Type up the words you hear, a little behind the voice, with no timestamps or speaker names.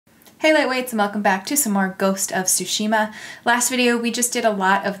Hey Lightweights, and welcome back to some more Ghost of Tsushima. Last video we just did a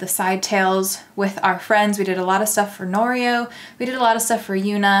lot of the side tales with our friends. We did a lot of stuff for Norio, we did a lot of stuff for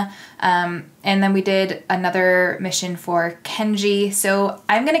Youuuu, and then we did another mission for Kenji. So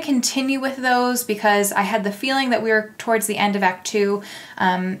I'm going to continue with those because I had the feeling that we were towards the end of Act 2.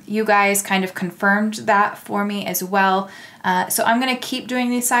 You guys kind of confirmed that for me as well. So I'm going to keep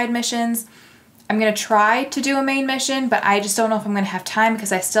doing these side missions. I'm going to try to do a main mission, but I just don't know if I'm going to have time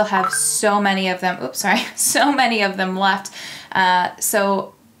because I still have so many of them. Oops, sorry. So many of them left.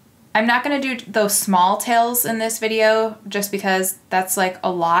 So I'm not going to do those small tales in this video just because that's like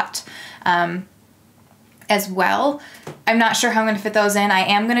a lot as well. I'm not sure how I'm going to fit those in. I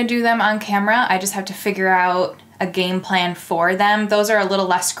am going to do them on camera. I just have to figure out a game plan for them. Those are a little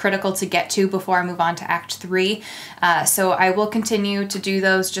less critical to get to before I move on to Act 3. So I will continue to do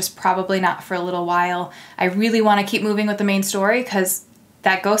those, just probably not for a little while. I really want to keep moving with the main story because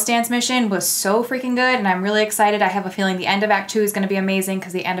that Ghost Dance mission was so freaking good and I'm really excited. I have a feeling the end of Act 2 is going to be amazing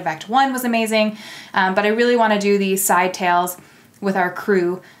because the end of Act 1 was amazing. But I really want to do these side tales with our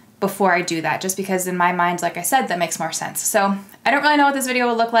crew before I do that, just because in my mind, like I said, that makes more sense. So I don't really know what this video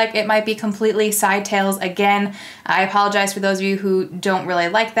will look like. It might be completely side tales again. I apologize for those of you who don't really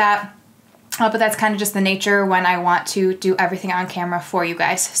like that. But that's kind of just the nature when I want to do everything on camera for you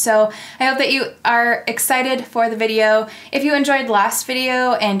guys. So I hope that you are excited for the video. If you enjoyed the last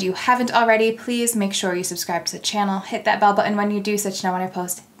video and you haven't already, please make sure you subscribe to the channel. Hit that bell button when you do so you know when I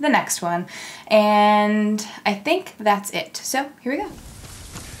post the next one. And I think that's it. So here we go.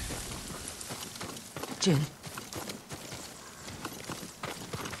 Jin.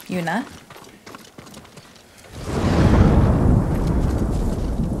 Youuuu.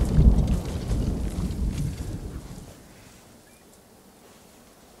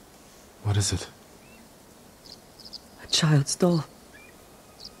 What is it? A child's doll.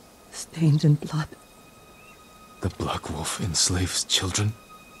 Stained in blood. The Black Wolf enslaves children?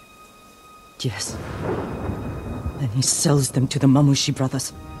 Yes. Then he sells them to the Mamushi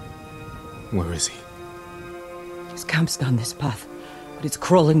brothers. Where is he? His camp's down this path, but it's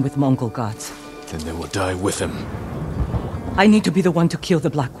crawling with Mongol guards. Then they will die with him. I need to be the one to kill the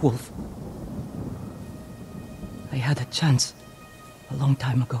Black Wolf. I had a chance a long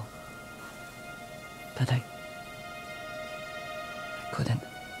time ago. But I couldn't.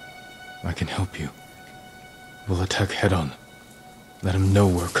 I can help you. We'll attack head-on. Let him know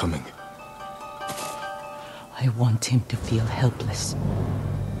we're coming. I want him to feel helpless.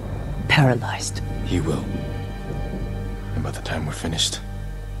 Paralyzed. He will. And by the time we're finished,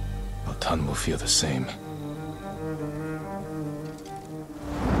 Altan will feel the same.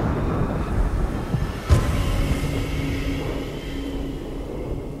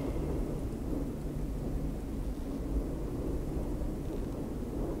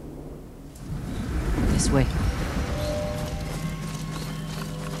 This way.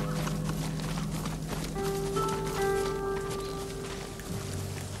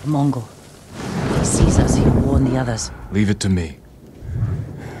 The Mongol. If he sees us, he'll warn the others. Leave it to me.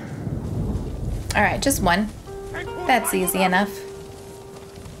 All right, just one. That's easy enough.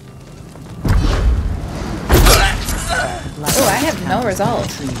 Oh, I have no result.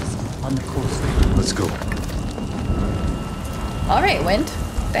 On the coast. Let's go. All right, Wind.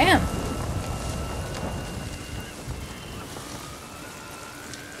 Damn.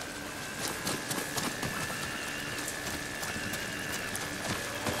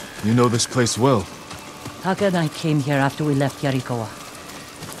 You know this place well. Taka and I came here after we left Yarikawa.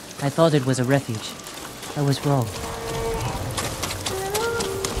 I thought it was a refuge. I was wrong.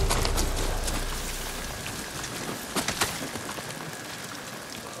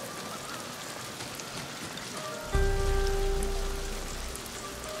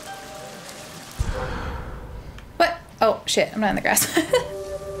 What? Oh, shit. I'm not in the grass.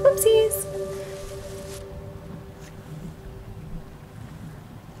 Whoopsies.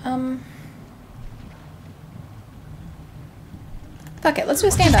 Fuck it, let's do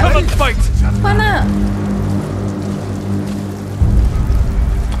a stand up. Come and fight! Why not?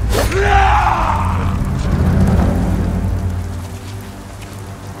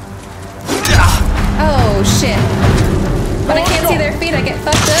 Oh shit. When I can't see their feet, I get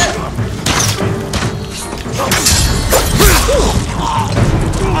fucked up.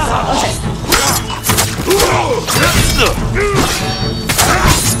 Oh shit.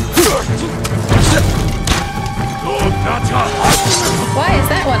 Why is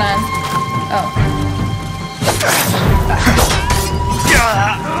that one on? Oh.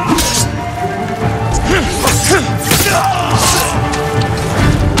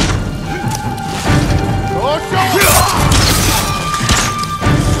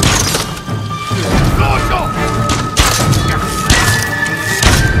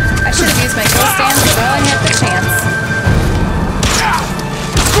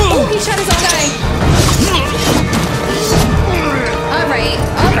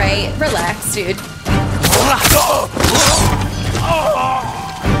 relax, dude.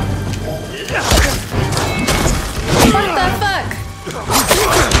 What the fuck?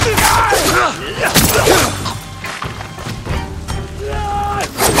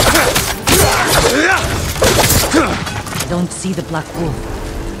 I don't see the Black Wolf.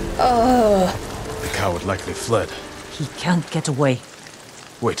 Oh. The coward likely fled. He can't get away.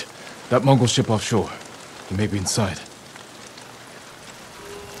 Wait, that Mongol ship offshore. He may be inside.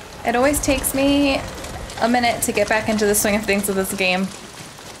 It always takes me a minute to get back into the swing of things with this game.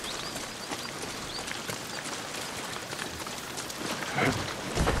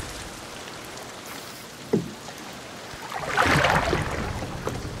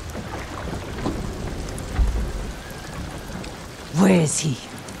 Where is he?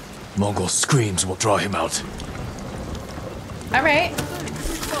 Mongol screams will draw him out. All right.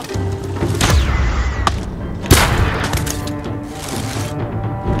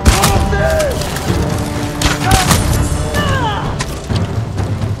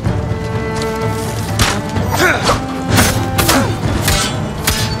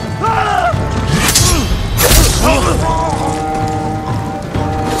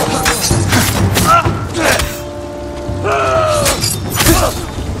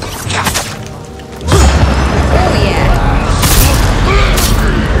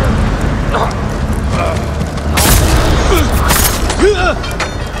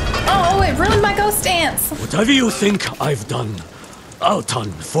 Oh, it ruined my ghost dance. Whatever you think I've done,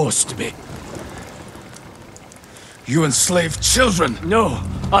 Altan forced me. You enslaved children! No,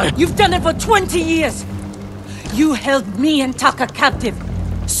 You've done it for 20 years! You held me and Taka captive,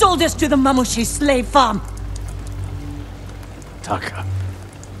 sold us to the Mamushi slave farm. Taka.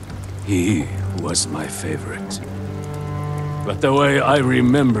 He was my favorite. But the way I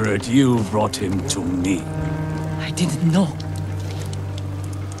remember it, you brought him to me. I didn't know.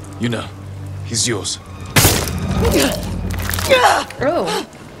 You know, he's yours. Oh.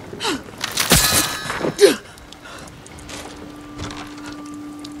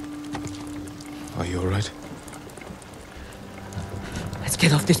 Are you alright? Let's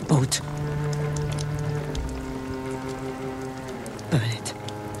get off this boat. Burn it.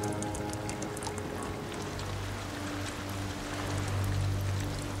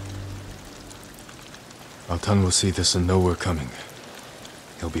 Altan will see this and know we're coming.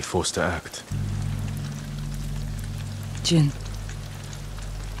 He'll be forced to act. Jin.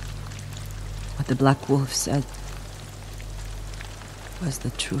 What the Black Wolf said was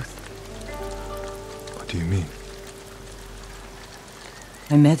the truth. What do you mean?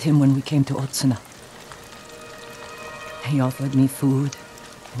 I met him when we came to Otsuna. He offered me food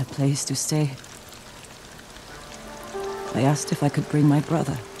and a place to stay. I asked if I could bring my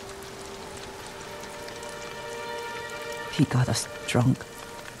brother. He got us drunk.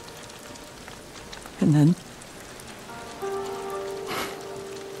 And then...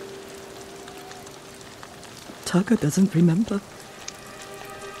 Taka doesn't remember.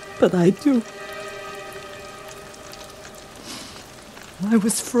 But I do. I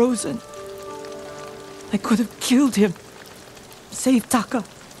was frozen. I could have killed him. Saved Taka.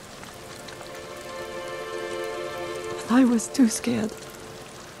 But I was too scared.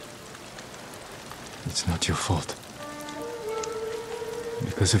 It's not your fault.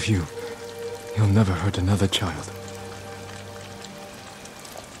 Because of you, he'll never hurt another child.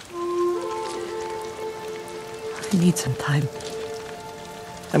 I need some time.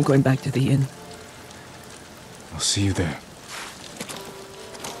 I'm going back to the inn. I'll see you there.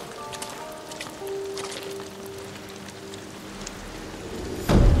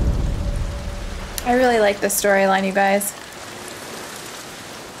 I really like this storyline, you guys.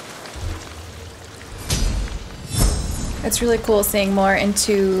 It's really cool seeing more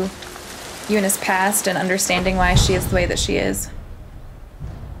into Yuna's past and understanding why she is the way that she is.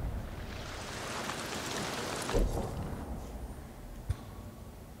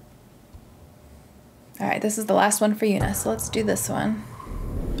 Alright, this is the last one for Yuna, so let's do this one.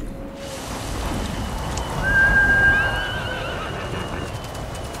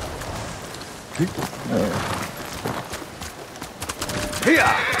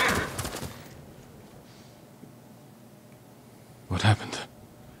 What happened?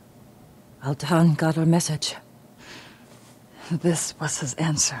 Altan got our message. This was his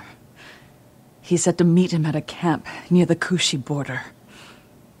answer. He said to meet him at a camp near the Kushi border.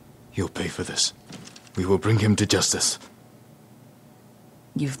 You'll pay for this. We will bring him to justice.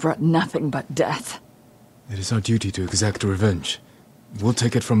 You've brought nothing but death. It is our duty to exact revenge. We'll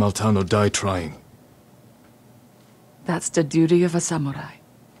take it from Altan or die trying. That's the duty of a samurai.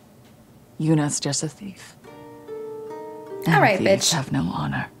 Yuna's just a thief. And All right, thieves bitch. have no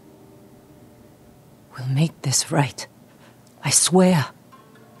honor. We'll make this right. I swear.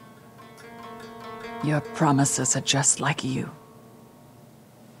 Your promises are just like you.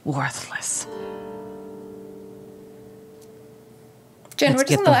 Worthless. Jen, we're Let's just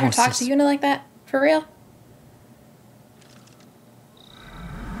get gonna let the her talk to horses. Youuuu like that? For real?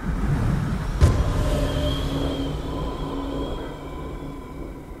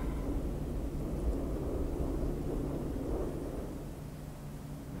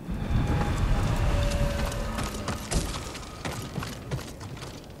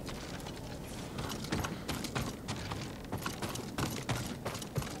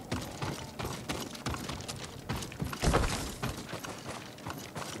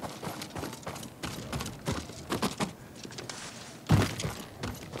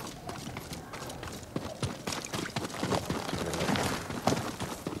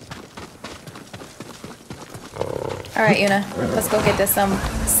 Alright, Youuuu. Let's go get this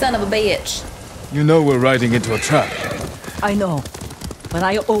son of a bitch. You know we're riding into a trap. I know, but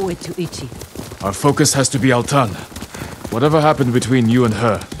I owe it to Ichi. Our focus has to be Altan. Whatever happened between you and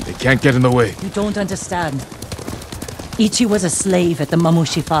her, they can't get in the way. You don't understand. Ichi was a slave at the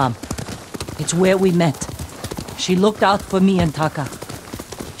Mamushi farm. It's where we met. She looked out for me and Taka.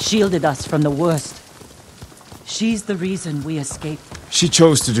 Shielded us from the worst. She's the reason we escaped. She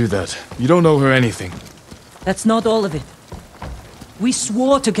chose to do that. You don't owe her anything. That's not all of it. We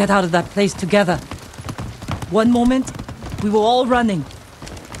swore to get out of that place together. One moment, we were all running.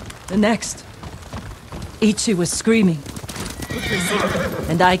 The next, Ichi was screaming.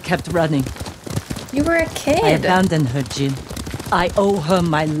 And I kept running. You were a kid. I abandoned her, Jin. I owe her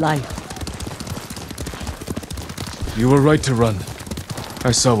my life. You were right to run.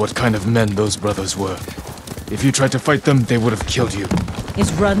 I saw what kind of men those brothers were. If you tried to fight them, they would have killed you.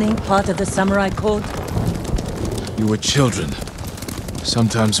 Is running part of the samurai code? You were children.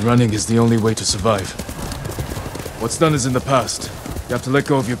 Sometimes running is the only way to survive. What's done is in the past. You have to let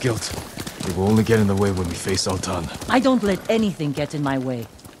go of your guilt. It will only get in the way when we face Altan. I don't let anything get in my way.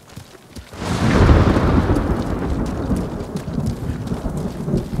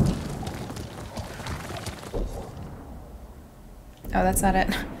 Oh, that's not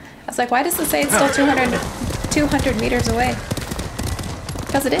it. I was like, why does it say it's still 200 meters away?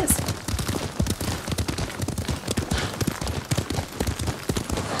 Because it is.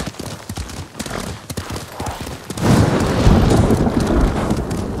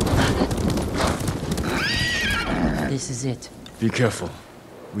 This is it. Be careful.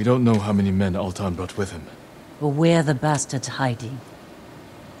 We don't know how many men Altan brought with him. But where the bastard's hiding.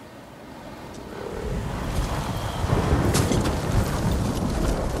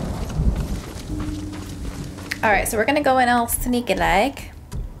 Alright, so we're gonna go in all sneaky like.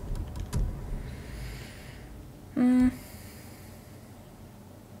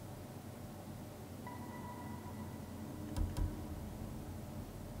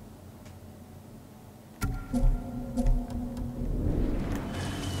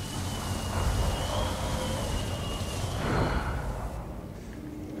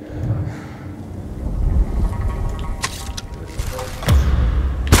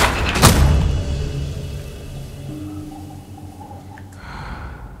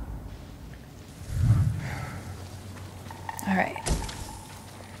 Alright.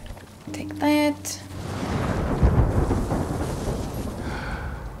 Take that.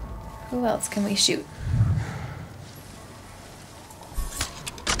 Who else can we shoot?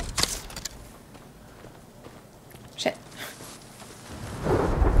 Shit.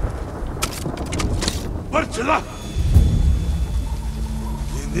 Marcela!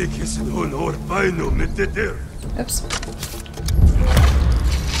 Oops.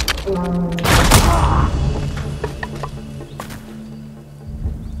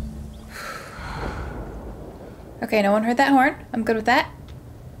 Okay, no one heard that horn. I'm good with that.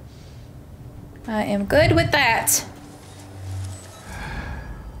 I am good with that.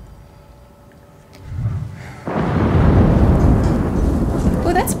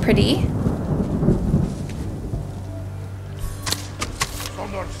 Oh, that's pretty.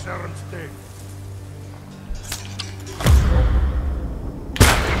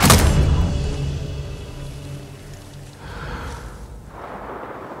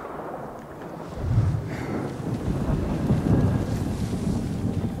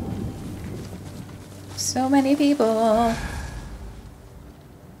 So many people.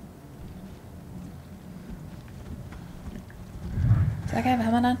 Does that guy have a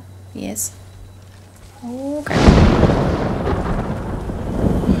helmet on? He is. Oh, crap.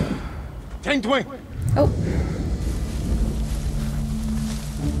 Oh.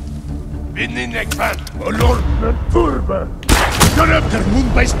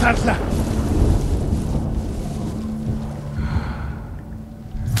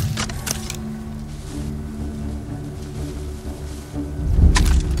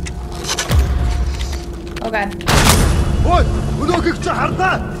 god. Ой, өнөөхийг чи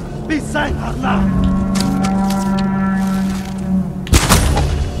харлаа. Би сайн харлаа.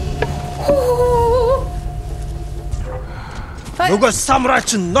 Нөгөө самурай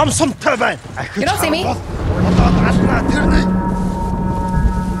ч номсомтой байна. You don't see me? Одоо алнаа тэрний.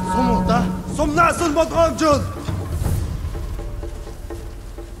 Сумуда. Сумнаас нь болгоомжул.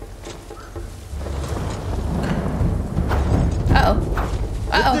 Uh-oh.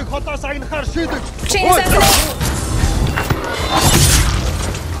 Uh-oh. Нэг хотоос агнахаар шийдэг. Chain assassinate!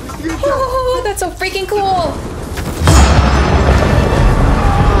 Oh, that's so freaking cool!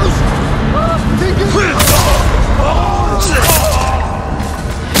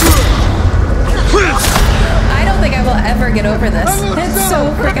 I don't think I will ever get over this. It's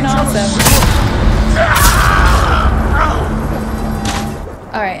so freaking awesome.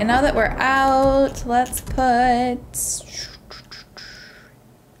 Alright, and now that we're out, let's put...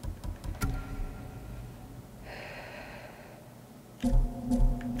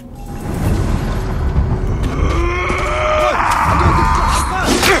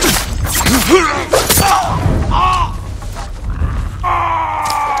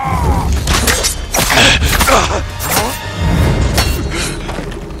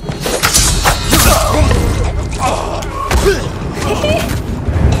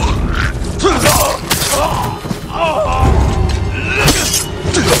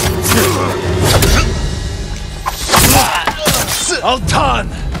 Altan!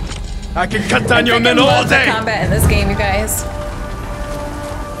 I can cut down your men all day! Combat in this game, you guys.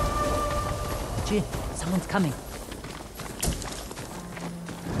 Jin, someone's coming.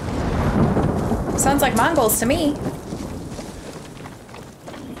 Sounds like Mongols to me.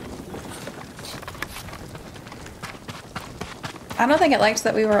 I don't think it liked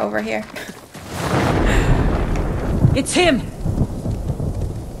that we were over here. It's him!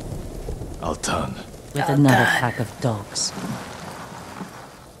 Altan. With another pack of dogs.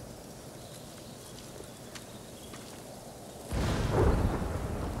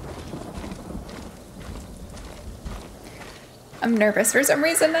 I'm nervous for some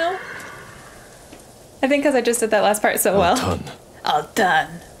reason now. I think because I just did that last part so well. Altan. All done.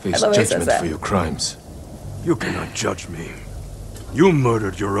 Face judgment for your crimes. You cannot judge me. You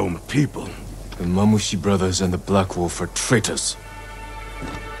murdered your own people. The Mamushi brothers and the Black Wolf are traitors.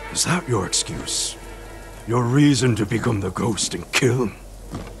 Is that your excuse? Your reason to become the ghost and kill?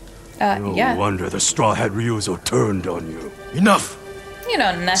 No Yeah. wonder the Straw Hat Ryuzo turned on you. Enough! You know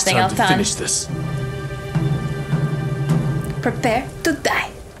It's nothing, time to Altan. finish this. Prepare to die.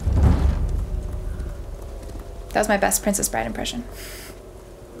 That was my best Princess Bride impression.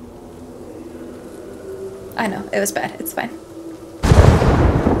 I know, it was bad. It's fine.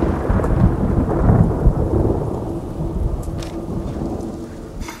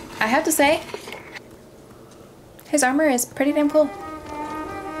 I have to say, his armor is pretty damn cool.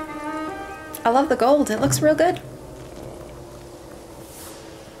 I love the gold. It looks real good.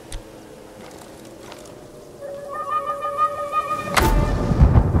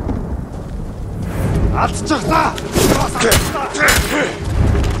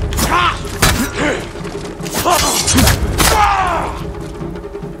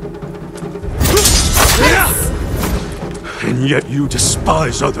 And yet you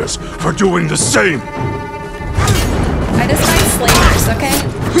despise others for doing the same. I despise slavers, okay?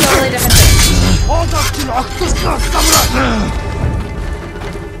 Totally different thing.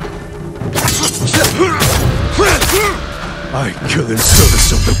 I kill in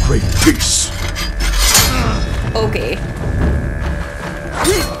service of the Great Peace. Okay.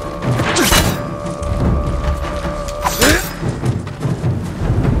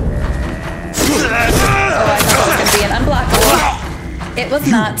 Oh, I thought it was gonna be an unblockable. It was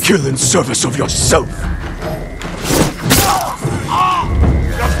not. Kill in service of yourself.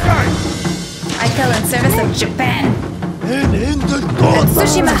 I kill in service of Japan. And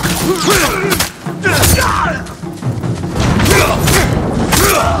Tsushima.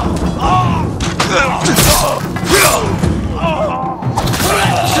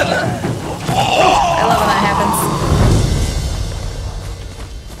 I love when that happens.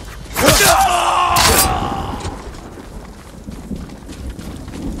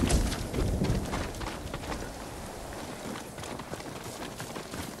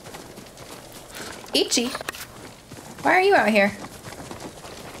 Ichi, why are you out here?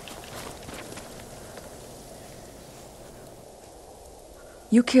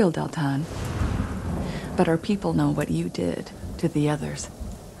 You killed Altan, but our people know what you did to the others.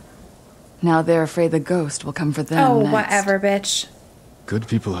 Now they're afraid the ghost will come for them Oh, next. whatever, bitch. Good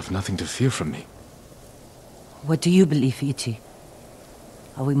people have nothing to fear from me. What do you believe, Ichi?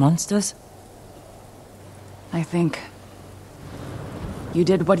 Are we monsters? I think you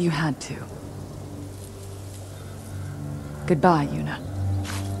did what you had to. Goodbye, Yuna.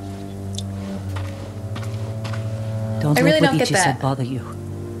 Don't I really let what don't get Ichi said that. bother you.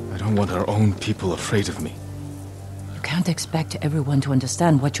 I don't want our own people afraid of me. You can't expect everyone to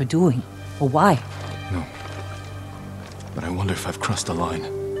understand what you're doing, or why. No. But I wonder if I've crossed the line.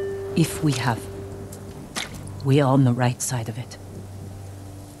 If we have. We are on the right side of it.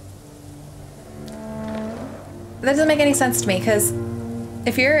 That doesn't make any sense to me, because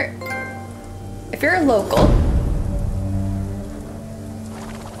if you're a local,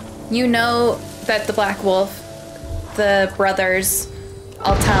 you know that the Black Wolf, the brothers,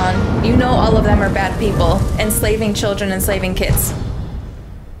 Altan, you know all of them are bad people, enslaving children, enslaving kids.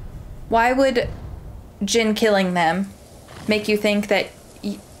 Why would Jin killing them make you think that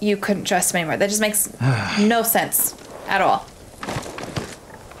you couldn't trust them anymore? That just makes no sense at all.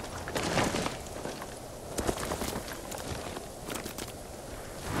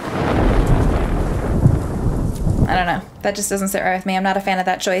 I don't know. That just doesn't sit right with me. I'm not a fan of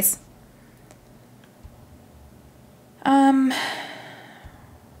that choice.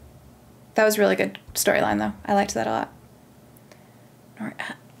 That was a really good storyline, though. I liked that a lot.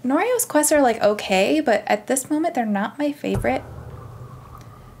 Norio's quests are, like, okay, but at this moment, they're not my favorite.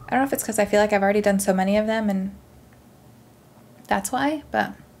 I don't know if it's because I feel like I've already done so many of them, and that's why,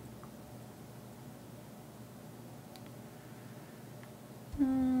 but...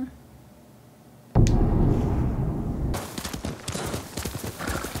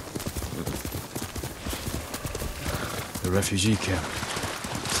 The refugee camp.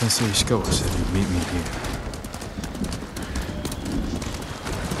 Sensei Ishikawa said you'd meet me here.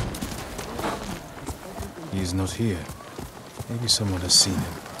 He's not here. Maybe someone has seen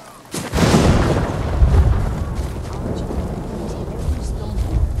him.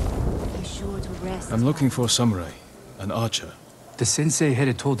 I'm looking for a samurai, an archer. The sensei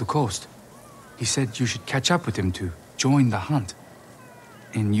headed toward the coast. He said you should catch up with him to join the hunt.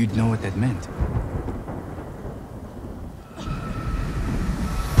 And you'd know what that meant.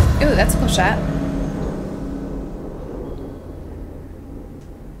 Ooh, that's a cool shot.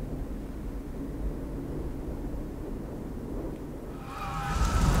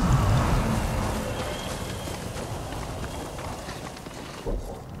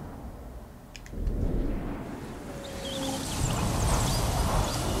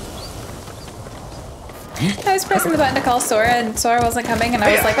 I was pressing the button to call Sora, and Sora wasn't coming, and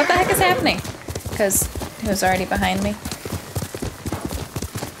I was like, what the heck is happening? Because he was already behind me.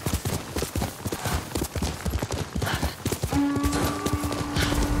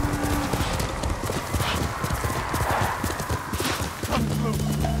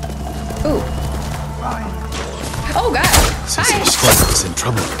 Ooh. Oh, God. Sensei Hi. Ishikawa is in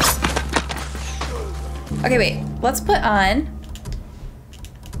trouble. Okay, wait. Let's put on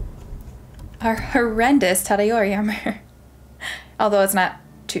our horrendous Tadayori armor. Although it's not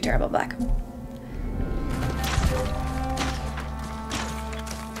too terrible black.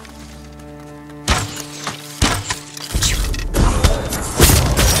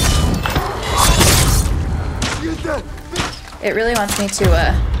 It really wants me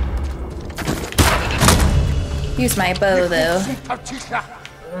to use my bow though.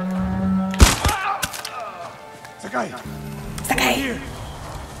 Sakai!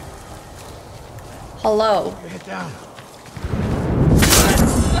 Hello.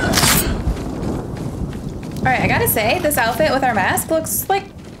 Alright, I gotta say, this outfit with our mask looks like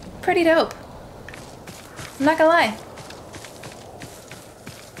pretty dope. I'm not gonna lie.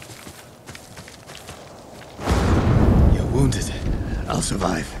 You're wounded. I'll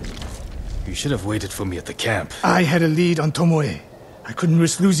survive. You should have waited for me at the camp. I had a lead on Tomoe. I couldn't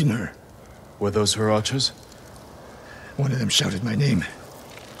risk losing her. Were those her archers? One of them shouted my name.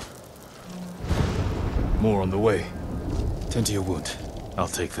 More on the way. Tend to your wound. I'll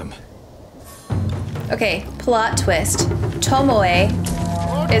take them. Okay, plot twist. Tomoe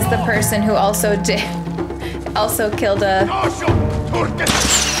is the person who also killed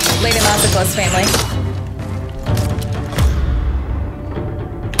Lady Masako's family.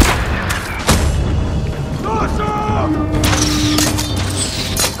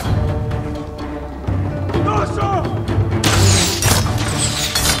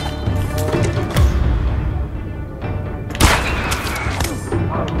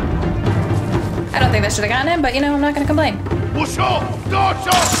 I don't think that should have gotten him, but you know, I'm not gonna complain.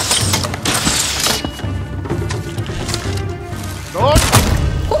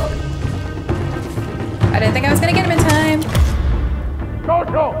 I didn't think I was gonna get him in time.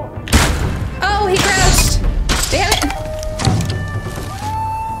 Oh, he crouched! Damn it!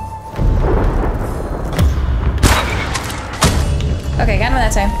 him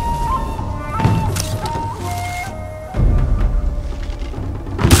that time.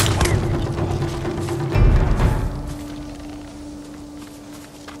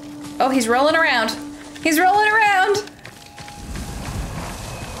 Oh, he's rolling around. He's rolling around.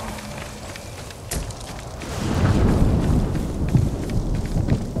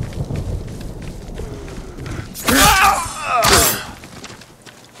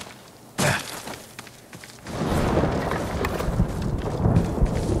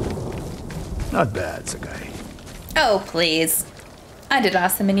 Not bad, Sakai. Oh, please. I did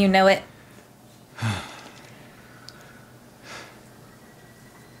awesome and you know it.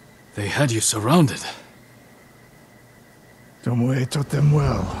 They had you surrounded. Tomoe taught them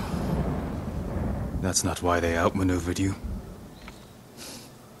well. That's not why they outmaneuvered you.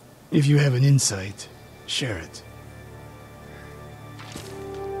 If you have an insight, share it.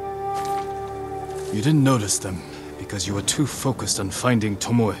 You didn't notice them because you were too focused on finding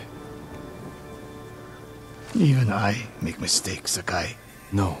Tomoe. Even I make mistakes, Sakai.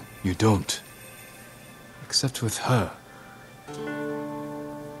 No, you don't. Except with her.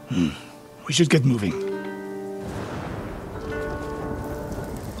 We should get moving.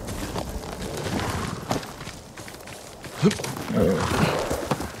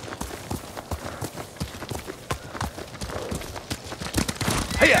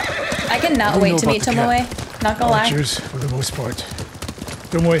 I cannot wait to meet Tomoe. Not gonna lie. Archers, for the most part.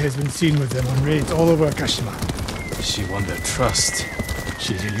 Tomoe has been seen with them on raids all over Akashima. She won their trust.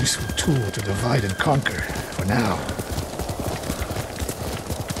 She's a useful tool to divide and conquer, for now.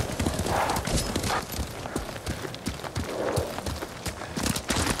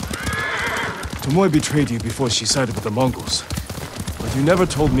 Tomoe betrayed you before she sided with the Mongols. But you never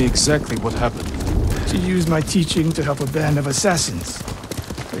told me exactly what happened. She used my teaching to help a band of assassins.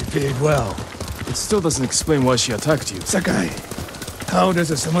 They paid well. It still doesn't explain why she attacked you. Sakai, how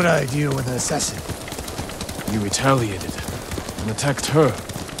does a samurai deal with an assassin? You retaliated and attacked her.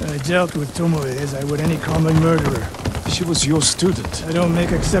 I dealt with Tomoe as I would any common murderer. She was your student. I don't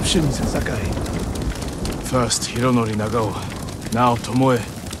make exceptions, Sakai. First, Hironori Nagao. Now, Tomoe.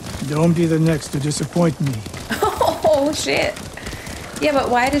 Don't be the next to disappoint me. Oh, shit. Yeah, but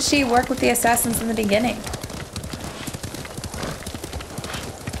why did she work with the assassins in the beginning?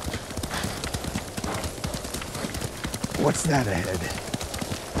 What's that ahead?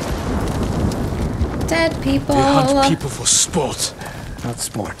 Dead people. They hunt people for sport. Not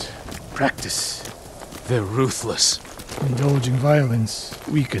sport. Practice. They're ruthless. Indulging violence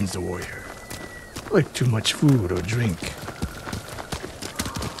weakens the warrior. Like too much food or drink.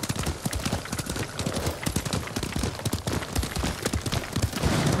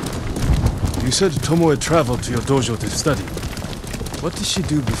 You said Tomoe traveled to your dojo to study. What did she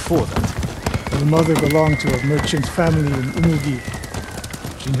do before that? Her mother belonged to a merchant family in Umugi.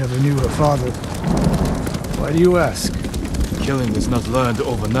 She never knew her father. Why do you ask? Killing is not learned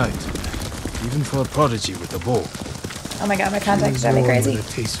overnight. Even for a prodigy with a bow. Oh my god, my contacts drive me crazy. With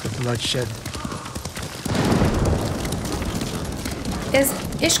a taste for bloodshed. Is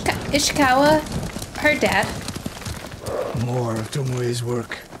Ishikawa her dad? More of Tomoe's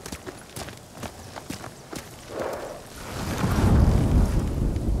work.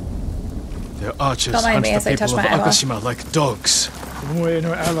 Their archers Don't mind hunt me the as I touch people of my eyeball. Akashima like dogs. Tomoe and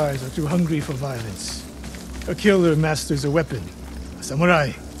her allies are too hungry for violence. A killer masters a weapon. A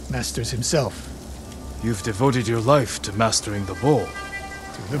samurai masters himself. You've devoted your life to mastering the bow.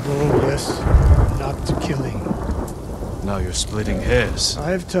 To the bow, yes. Not to killing. Now you're splitting hairs.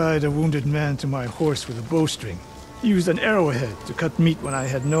 I've tied a wounded man to my horse with a bowstring. Used an arrowhead to cut meat when I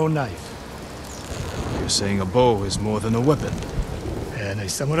had no knife. You're saying a bow is more than a weapon. And a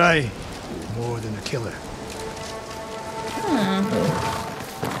samurai is more than a killer.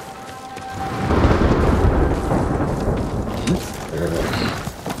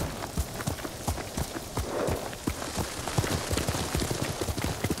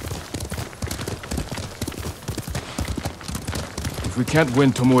 If we can't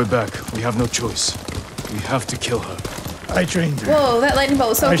win Tomoe back, we have no choice. We have to kill her. I trained her. Whoa, that lightning bolt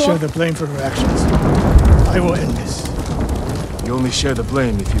was so I cool. share the blame for her actions. I will end this. You only share the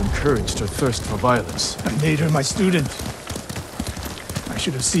blame if you encouraged her thirst for violence. I made her my student. I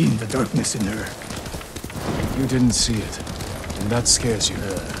should have seen the darkness in her. You didn't see it, and that scares you.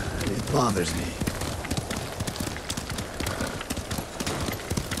 It bothers me.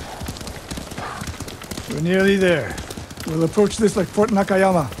 We're nearly there. We'll approach this like Fort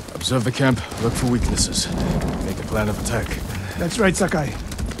Nakayama. Observe the camp, look for weaknesses. Make a plan of attack. That's right, Sakai.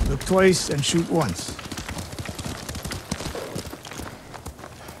 Look twice and shoot once.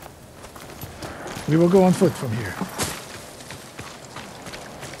 We will go on foot from here.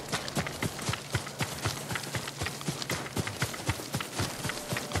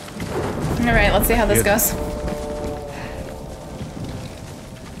 Alright, let's see how this goes.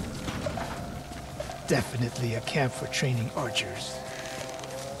 Definitely a camp for training archers.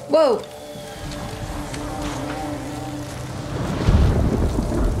 Whoa!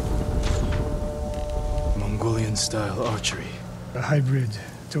 Mongolian-style archery. A hybrid.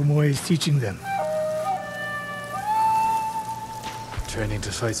 Tomoe is teaching them. Training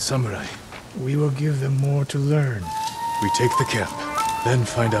to fight samurai. We will give them more to learn. We take the camp, then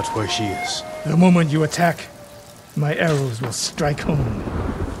find out where she is. The moment you attack, my arrows will strike home.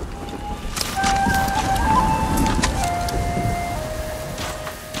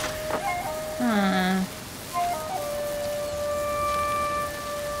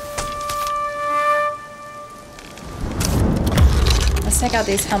 Let's take out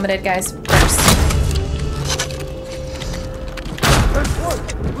these helmeted guys first.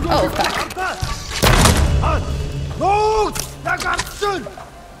 Oh, fuck.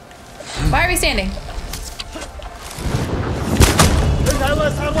 Why are we standing?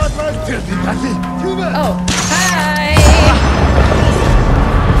 Oh, hi!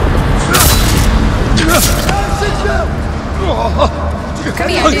 Come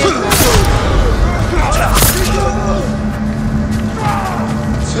here, dude.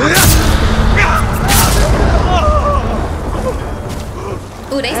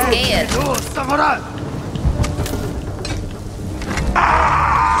 Ooh, they scared.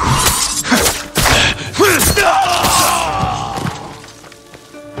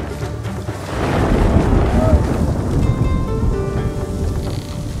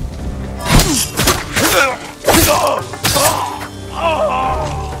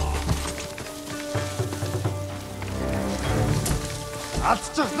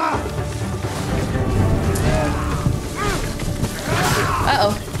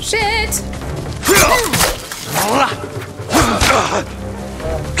 Uh-oh. Shit!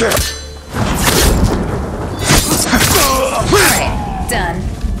 Alright, done.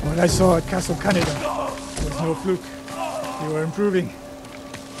 What I saw at Castle Kaneda was no fluke. You are improving.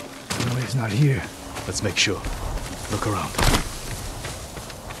 Tomoe is not here. Let's make sure. Look around.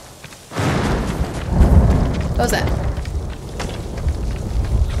 What was that?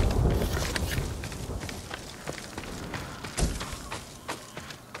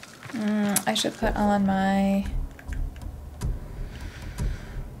 I should put on my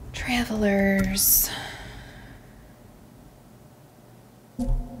travelers.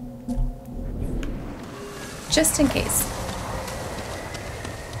 Just in case.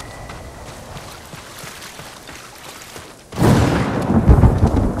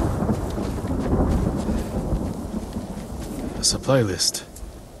 A supply list.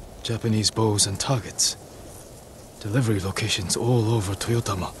 Japanese bows and targets. Delivery locations all over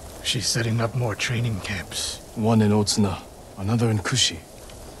Toyotama. She's setting up more training camps. One in Otsuna, another in Kushi,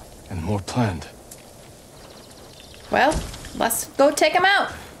 and more planned. Well, let's go take them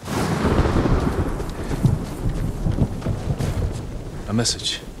out. A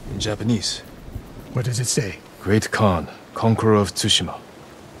message in Japanese. What does it say? Great Khan, conqueror of Tsushima.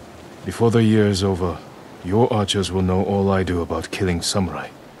 Before the year is over, your archers will know all I do about killing samurai.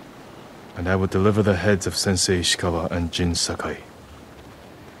 And I will deliver the heads of Sensei Ishikawa and Jin Sakai.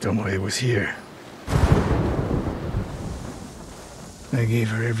 Tomoe was here. I gave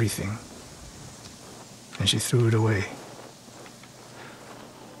her everything. And she threw it away.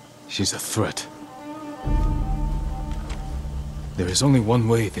 She's a threat. There is only one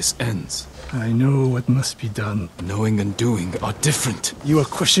way this ends. I know what must be done. Knowing and doing are different. You are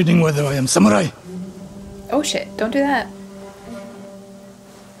questioning whether I am samurai? Oh shit, don't do that.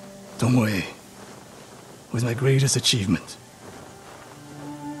 Tomoe was my greatest achievement.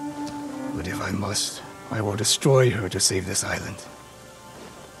 But if I must, I will destroy her to save this island.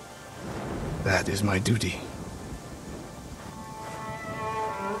 That is my duty.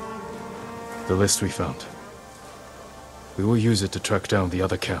 The list we found. We will use it to track down the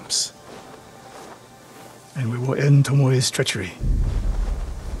other camps. And we will end Tomoe's treachery.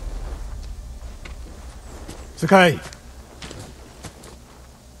 Sakai!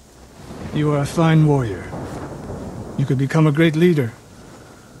 You are a fine warrior. You could become a great leader.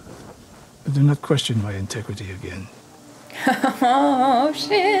 But do not question my integrity again. Oh,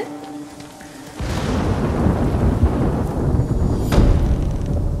 shit.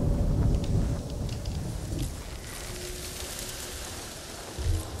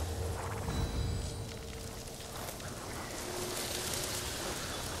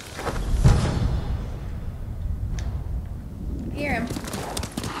 Hear him.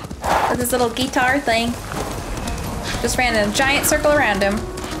 With his little guitar thing. Just ran in a giant circle around him.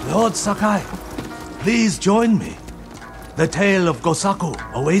 Lord Sakai, please join me. The tale of Gosaku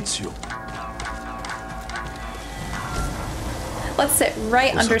awaits you. Let's sit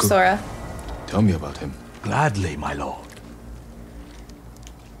right under Gosaku. Sora. Tell me about him. Gladly, my lord.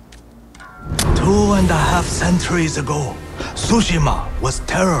 2.5 centuries ago, Tsushima was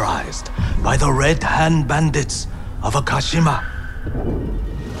terrorized by the Red Hand bandits of Akashima.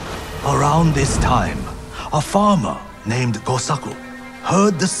 Around this time, a farmer named Gosaku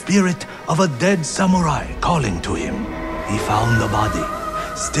heard the spirit of a dead samurai calling to him. He found the body,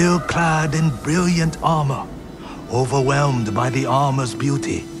 still clad in brilliant armor. Overwhelmed by the armor's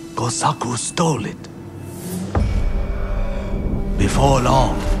beauty, Gosaku stole it. Before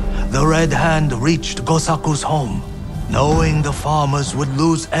long, the Red Hand reached Gosaku's home. Knowing the farmers would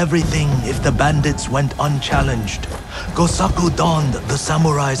lose everything if the bandits went unchallenged, Gosaku donned the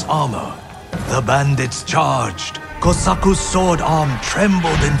samurai's armor. The bandits charged. Gosaku's sword arm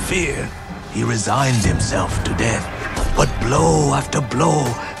trembled in fear. He resigned himself to death, but blow after blow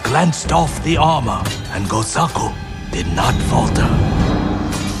glanced off the armor, and Gosaku did not falter.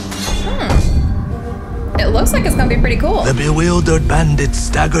 It looks like it's gonna be pretty cool. The bewildered bandits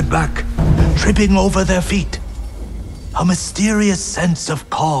staggered back, tripping over their feet. A mysterious sense of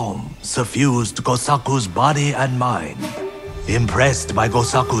calm suffused Gosaku's body and mind. Impressed by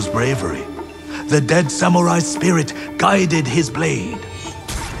Gosaku's bravery, the dead samurai's spirit guided his blade.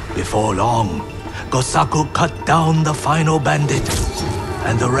 Before long, Gosaku cut down the final bandit,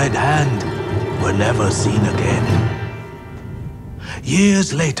 and the Red Hand were never seen again.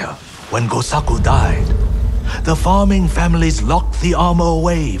 Years later, when Gosaku died, the farming families locked the armor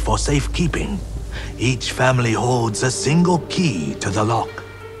away for safekeeping. Each family holds a single key to the lock.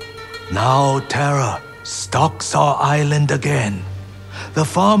 Now terror stalks our island again. The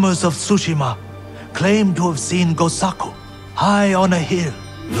farmers of Tsushima claim to have seen Gosaku high on a hill,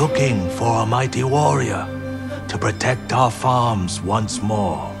 looking for a mighty warrior to protect our farms once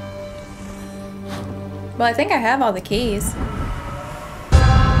more. Well, I think I have all the keys.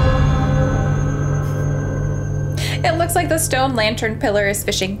 It looks like the stone lantern pillar is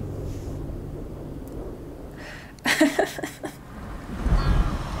fishing.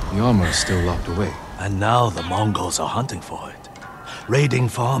 The armor is still locked away. And now the Mongols are hunting for it, raiding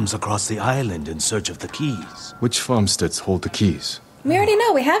farms across the island in search of the keys. Which farmsteads hold the keys? We already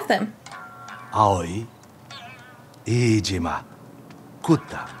know, we have them. Aoi, Iijima,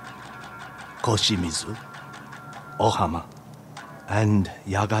 Kuta, Koshimizu, Ohama, and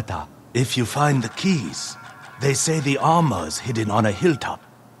Yagata. If you find the keys, they say the armor is hidden on a hilltop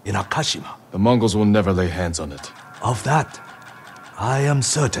in Akashima. The Mongols will never lay hands on it. Of that, I am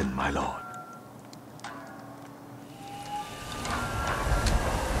certain, my lord.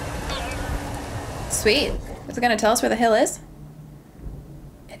 Sweet. Is it gonna tell us where the hill is?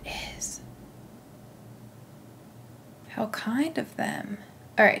 It is. How kind of them.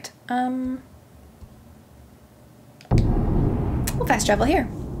 Alright, we'll fast travel here.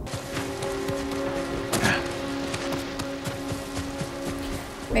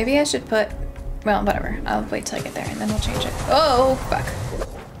 Maybe I should put, well, whatever. I'll wait till I get there and then we'll change it. Oh, fuck.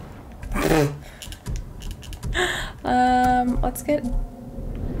 Let's get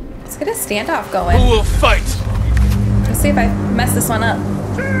a standoff going. Who will fight? Let's see if I mess this one up.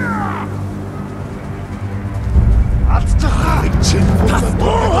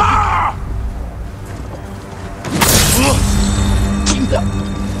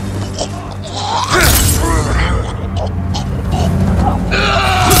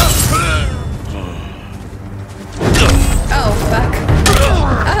 Oh, fuck.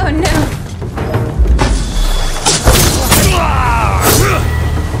 Oh, no.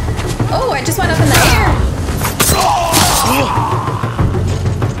 Oh, I just went up in the air.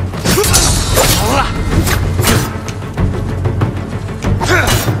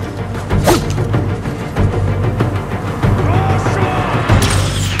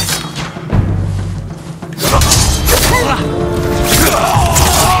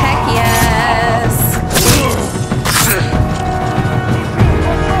 Heck yes.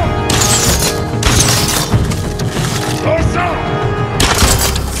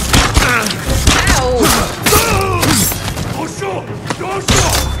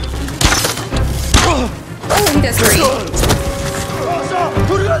 Oh, he does three.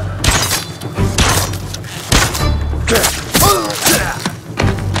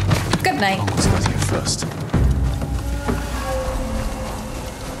 Good night. Mongols got here first.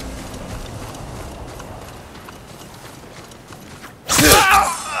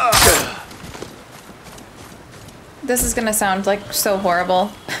 This is gonna sound like so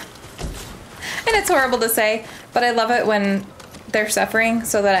horrible. And it's horrible to say, but I love it when they're suffering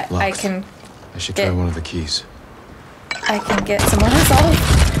so that I can I should try one of the keys. I can get some more resolve.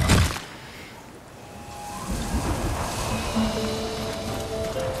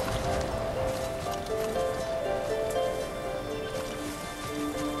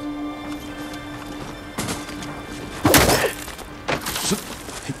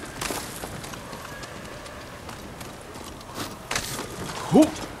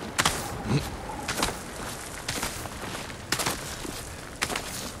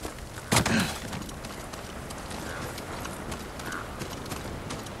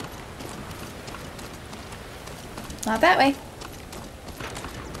 Not that way.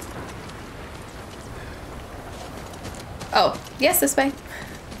 Oh, yes, this way.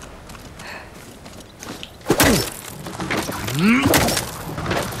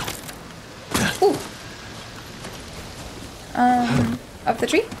 Ooh. Up the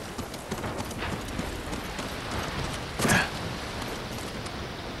tree?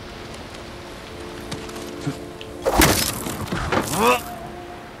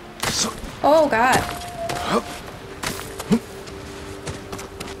 Oh, God.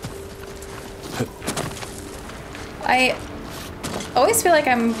 I always feel like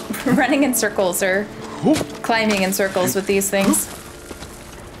I'm running in circles or climbing in circles with these things.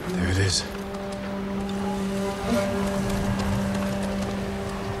 There it is.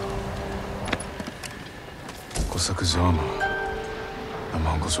 Gosaku's armor. The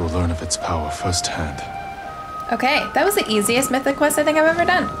Mongols will learn of its power firsthand. Okay, that was the easiest mythic quest I think I've ever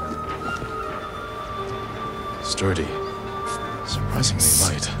done. Sturdy.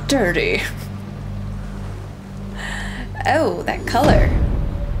 Surprisingly light. Dirty. Oh, that color.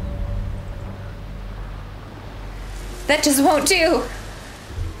 That just won't do.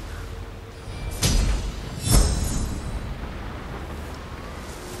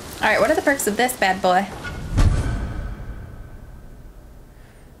 Alright, what are the perks of this bad boy?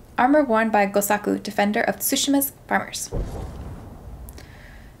 Armor worn by Gosaku, defender of Tsushima's farmers.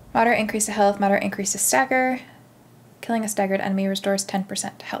 Moderate increase to health, moderate increase to stagger. Killing a staggered enemy restores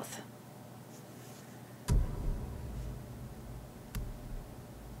 10% health.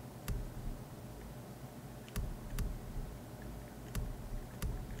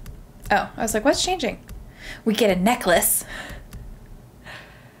 Oh, I was like, what's changing? We get a necklace.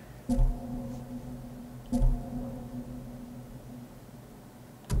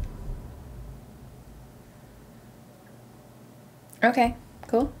 Okay,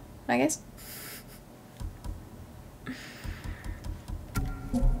 cool, I guess.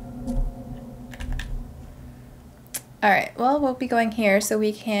 Alright, well, we'll be going here so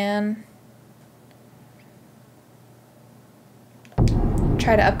we can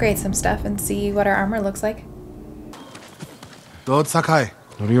try to upgrade some stuff and see what our armor looks like. Lord Sakai.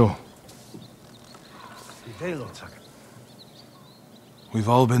 Norio. We've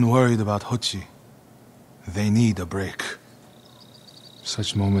all been worried about Hochi. They need a break.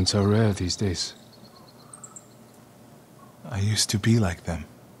 Such moments are rare these days. I used to be like them.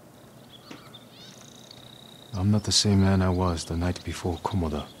 I'm not the same man I was the night before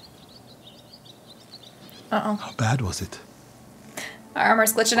Komoda. Uh-oh. How bad was it? Our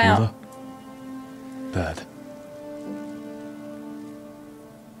armor's glitching out. Bad.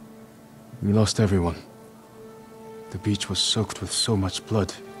 We lost everyone. The beach was soaked with so much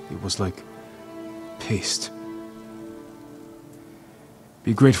blood. It was like paste.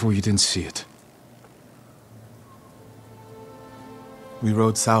 Be grateful you didn't see it. We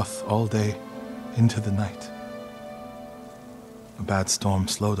rode south all day, into the night. A bad storm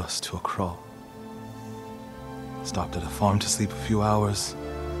slowed us to a crawl. Stopped at a farm to sleep a few hours.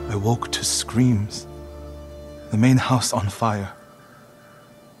 I woke to screams. The main house on fire.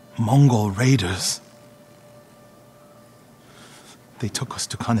 Mongol raiders. They took us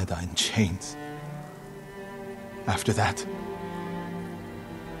to Kaneda in chains. After that,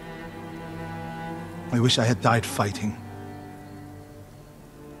 I wish I had died fighting.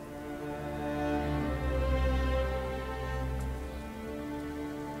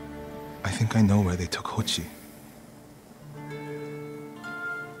 I think I know where they took Hochi.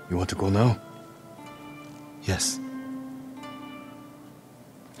 You want to go now? Yes.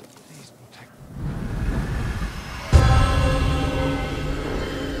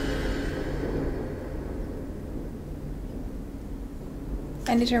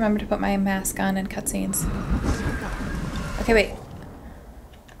 I need to remember to put my mask on in cutscenes. Okay, wait.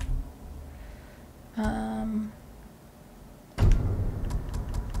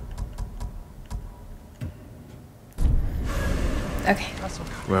 Okay.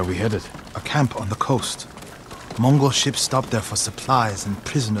 Where are we headed? A camp on the coast. Mongol ships stopped there for supplies and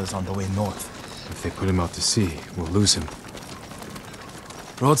prisoners on the way north. If they put him out to sea, we'll lose him.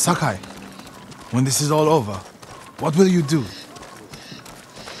 Lord Sakai, when this is all over, what will you do?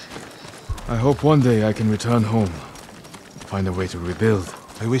 I hope one day I can return home. Find a way to rebuild.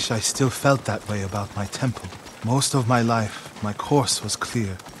 I wish I still felt that way about my temple. Most of my life, my course was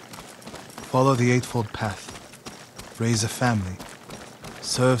clear. Follow the Eightfold Path. Raise a family.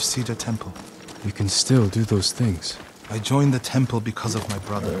 Serve Cedar Temple. You can still do those things. I joined the temple because of my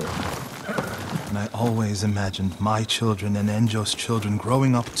brother. And I always imagined my children and Enjo's children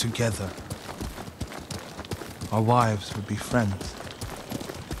growing up together. Our wives would be friends.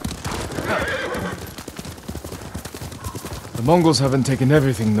 The Mongols haven't taken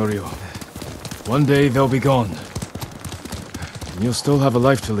everything, Norio. One day they'll be gone. And you'll still have a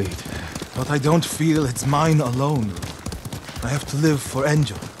life to lead. But I don't feel it's mine alone. I have to live for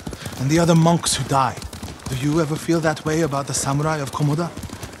Enjo and the other monks who died. Do you ever feel that way about the samurai of Komoda?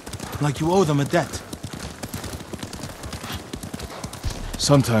 Like you owe them a debt?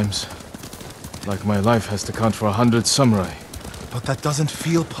 Sometimes. Like my life has to count for 100 samurai. But that doesn't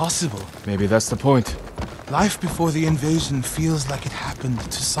feel possible. Maybe that's the point. Life before the invasion feels like it happened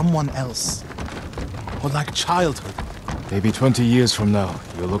to someone else. Or like childhood. Maybe 20 years from now,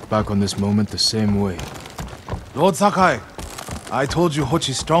 you'll look back on this moment the same way. Lord Sakai, I told you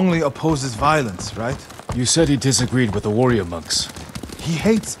Hochi strongly opposes violence, right? You said he disagreed with the warrior monks. He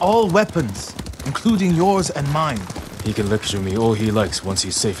hates all weapons, including yours and mine. He can lecture me all he likes once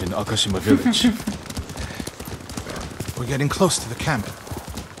he's safe in Akashima village. We're getting close to the camp.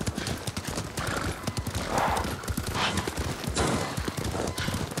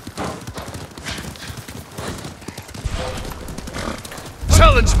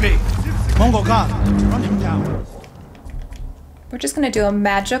 Challenge me! Mongol God, run him down. We're just gonna do a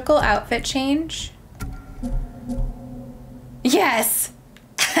magical outfit change. Yes!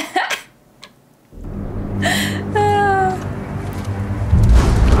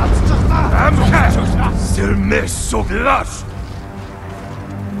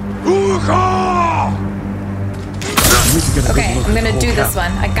 Okay, I'm gonna do this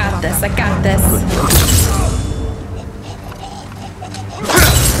one. I got this, I got this.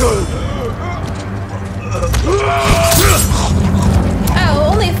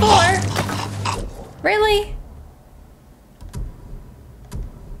 Oh, only 4? Really?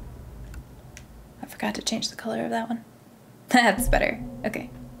 I forgot to change the color of that one. That's better.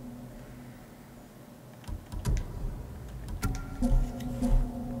 Okay.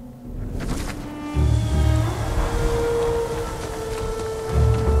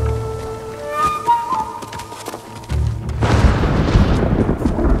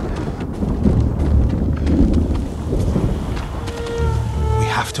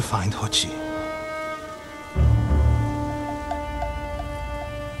 To find Hochi.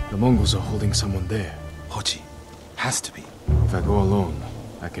 The Mongols are holding someone there. Hochi. Has to be. If I go alone,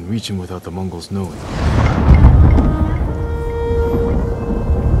 I can reach him without the Mongols knowing.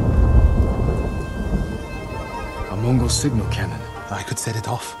 A Mongol signal cannon. I could set it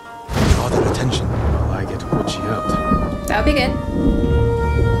off. Draw their attention. While I get Hochi out. That would be good.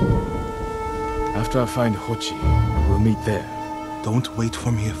 After I find Hochi, we'll meet there. Don't wait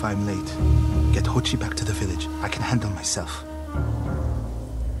for me if I'm late. Get Hochi back to the village. I can handle myself.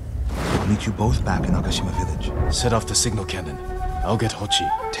 I'll meet you both back in Akashima village. Set off the signal cannon. I'll get Hochi.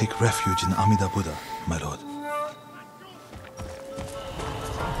 Take refuge in Amida Buddha, my lord.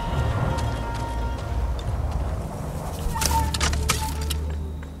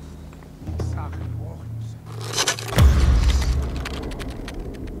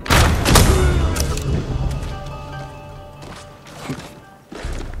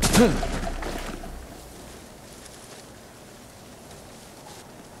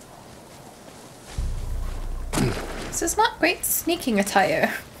 This is not great sneaking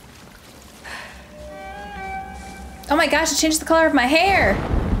attire. Oh my gosh, it changed the color of my hair!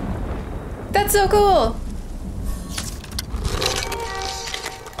 That's so cool!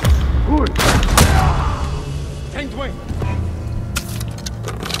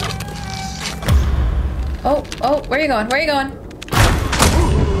 Oh, where are you going? Where are you going?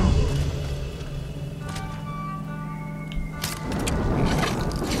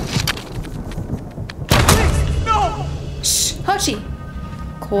 Hochi!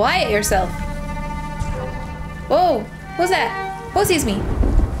 Quiet yourself! Whoa! Who's that? Who sees me?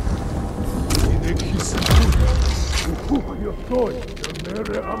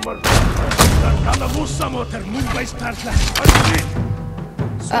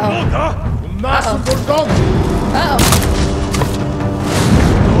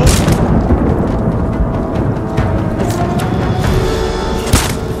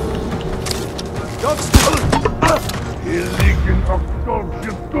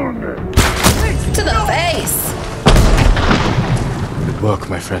 To the face! Good work,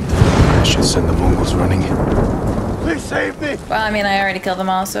 my friend. I should send the Mongols running in. Please save me! Well, I mean, I already killed them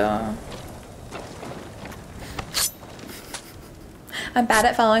all, so... I'm bad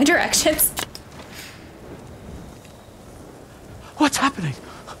at following directions. What's happening?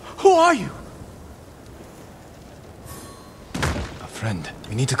 Who are you? A friend.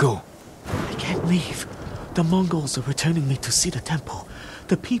 We need to go. I can't leave. The Mongols are returning me to see the temple.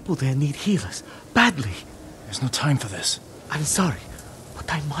 The people there need healers. Badly. There's no time for this. I'm sorry,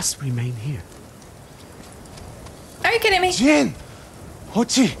 but I must remain here. Are Are you kidding me? Jin!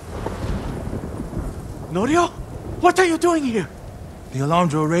 Hochi! Norio? What are you doing here? The alarm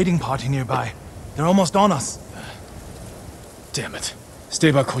drew a raiding party nearby. They're almost on us. Damn it.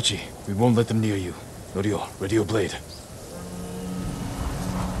 Stay back, Hochi. We won't let them near you. Norio, ready your blade.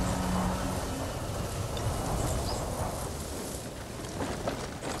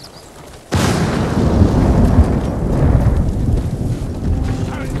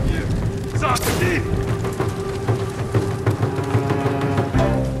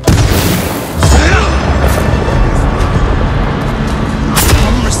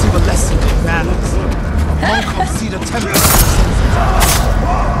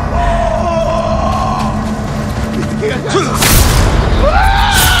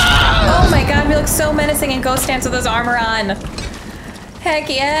 Oh my god, we look so menacing in Ghost Dance with his armor on. Heck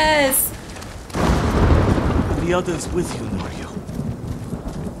yes. The others with you, Norio.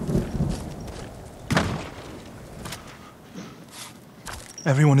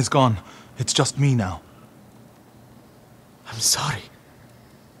 Everyone is gone. It's just me now. I'm sorry.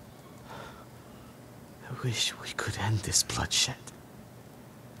 I wish we could end this bloodshed.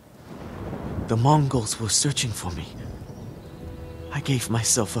 The Mongols were searching for me. I gave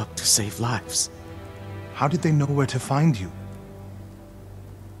myself up to save lives. How did they know where to find you?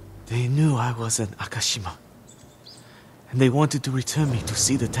 They knew I was an Akashima. And they wanted to return me to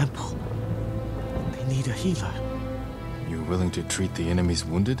see the temple. They need a healer. You willing to treat the enemy's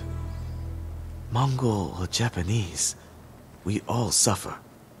wounded? Mongol or Japanese, we all suffer.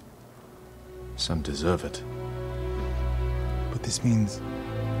 Some deserve it. But this means...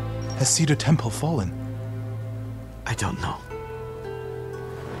 Has Cedar Temple fallen? I don't know.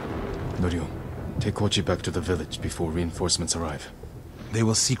 Norio, take Hochi back to the village before reinforcements arrive. They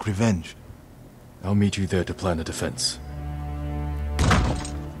will seek revenge. I'll meet you there to plan a defense.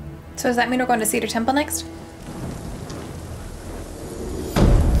 So does that mean we're going to Cedar Temple next?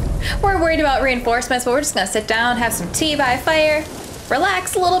 We're worried about reinforcements, but we're just gonna sit down, have some tea by a fire,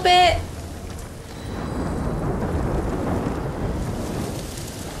 relax a little bit.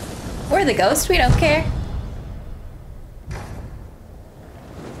 We're the ghost, we don't care.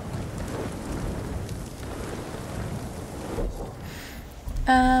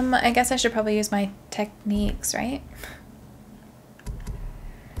 I guess I should probably use my techniques, right?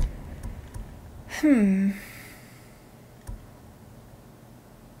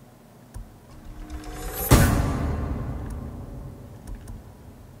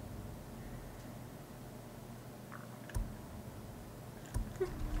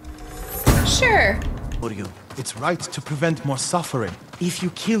 Sure. Norio, It's right to prevent more suffering. if you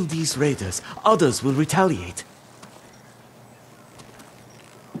kill these raiders, others will retaliate.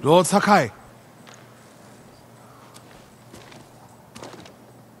 Lord Sakai!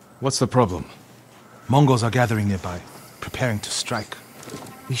 What's the problem? Mongols are gathering nearby, preparing to strike.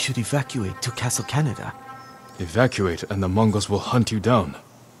 We should evacuate to Castle Canada. Evacuate and the Mongols will hunt you down.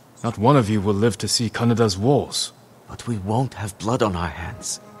 Not one of you will live to see Kanada's walls. But we won't have blood on our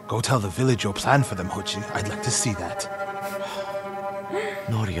hands. Go tell the village your plan for them, Hochi. I'd like to see that.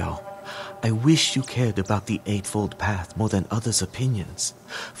 Norio, I wish you cared about the Eightfold Path more than others' opinions.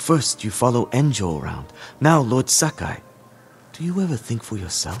 First you follow Enjo around, now Lord Sakai. Do you ever think for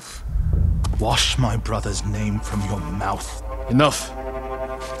yourself? Wash my brother's name from your mouth. Enough!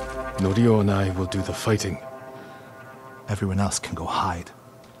 Norio and I will do the fighting. Everyone else can go hide.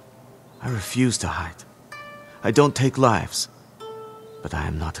 I refuse to hide. I don't take lives, but I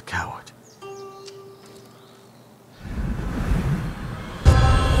am not a coward.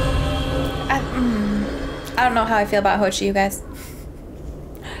 I don't know how I feel about Hochi, you guys.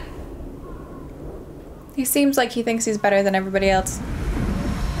 He seems like he thinks he's better than everybody else.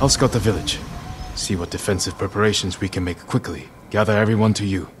 I'll scout the village. See what defensive preparations we can make quickly. Gather everyone to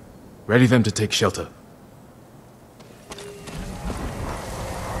you. Ready them to take shelter.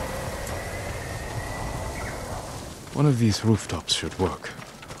 One of these rooftops should work.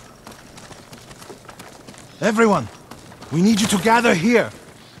 Everyone! We need you to gather here!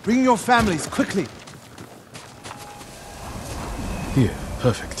 Bring your families, quickly! Here,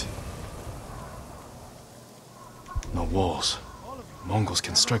 perfect. No walls. Mongols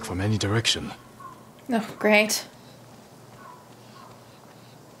can strike from any direction. Oh, great.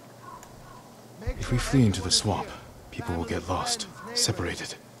 If we flee into the swamp, people will get lost,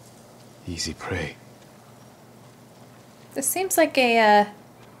 separated. Easy prey. This seems like a,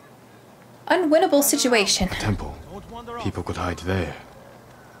 unwinnable situation. Temple. People could hide there.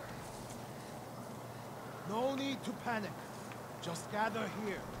 No need to panic. Just gather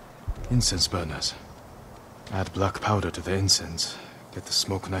here. Incense burners. Add black powder to the incense. Get the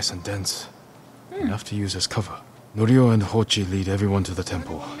smoke nice and dense. Enough to use as cover. Norio and Hochi lead everyone to the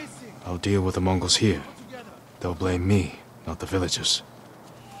temple. I'll deal with the Mongols here. They'll blame me, not the villagers.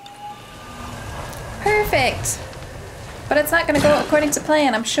 Perfect. But it's not going to go according to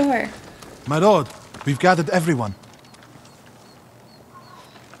plan, I'm sure. My lord, we've gathered everyone.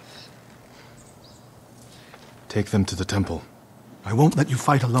 Take them to the temple. I won't let you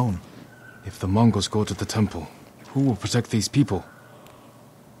fight alone. If the Mongols go to the temple, who will protect these people?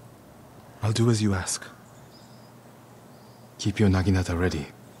 I'll do as you ask. Keep your naginata ready.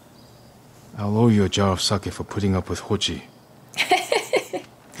 I'll owe you a jar of sake for putting up with Hochi.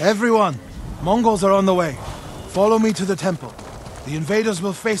 Everyone! Mongols are on the way. Follow me to the temple. The invaders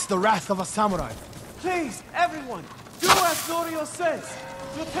will face the wrath of a samurai. Please, everyone, do as Norio says.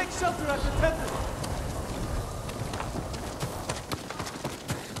 We'll take shelter at the temple.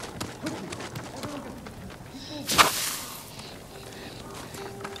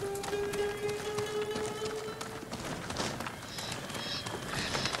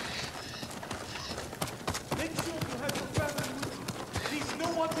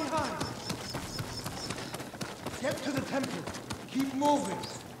 Get to the temple. Keep moving.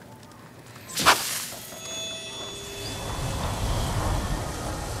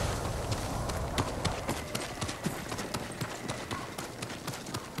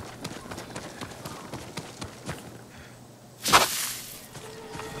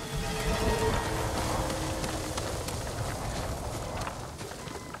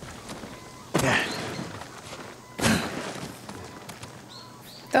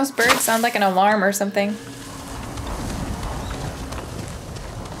 Those birds sound like an alarm or something.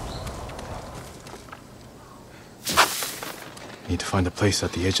 Need to find a place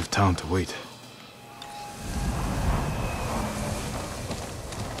at the edge of town to wait.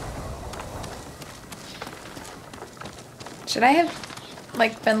 Should I have,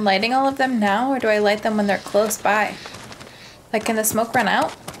 like, been lighting all of them now, or do I light them when they're close by? Like, can the smoke run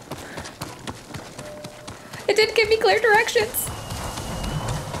out? It didn't give me clear directions.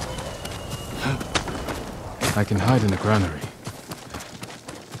 I can hide in the granary.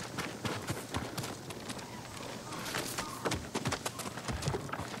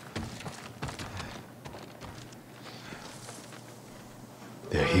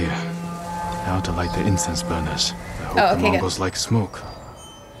 They're here. Now to light the incense burners. I hope the Mongols like smoke.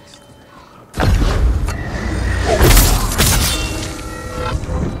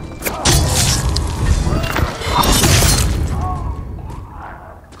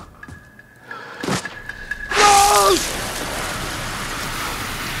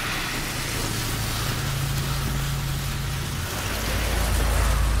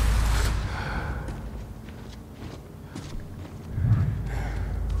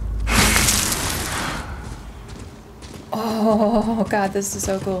 Oh god, this is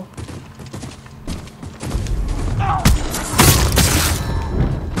so cool.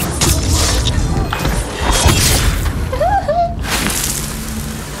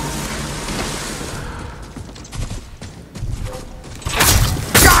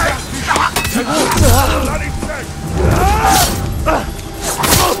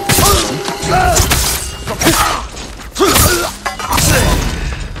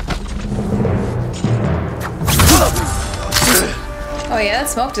 Oh yeah, that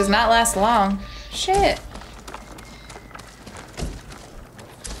smoke does not last long. Shit.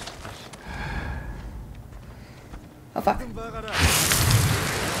 Oh fuck.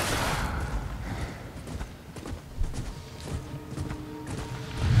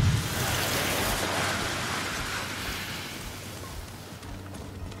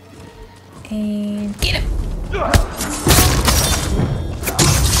 And get him.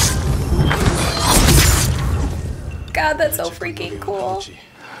 God, that's so freaking cool.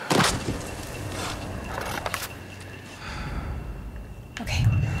 Okay.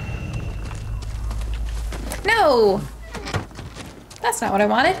 No! That's not what I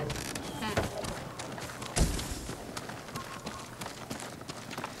wanted.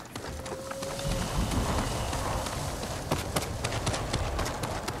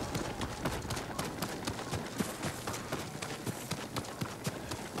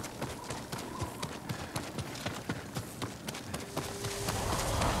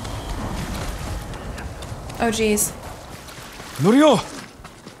 Oh geez. Norio!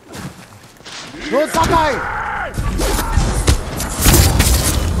 Lord Sakai!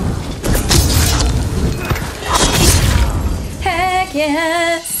 Heck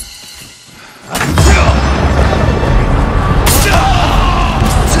yes!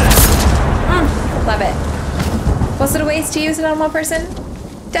 Love it. Was it a waste to use it on one person?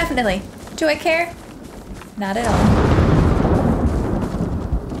 Definitely. Do I care? Not at all.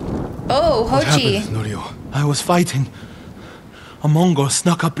 Oh, What Hochi. happened, Norio? I was fighting. A Mongol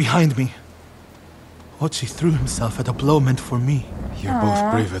snuck up behind me. Ochi threw himself at a blow meant for me. You're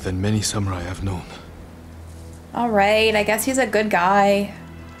both braver than many samurai I've known. Alright, I guess he's a good guy.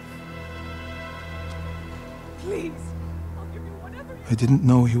 Please. I didn't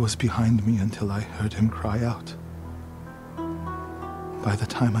know he was behind me until I heard him cry out. By the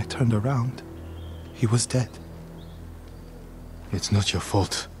time I turned around, he was dead. It's not your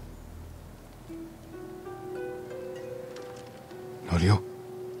fault. Norio?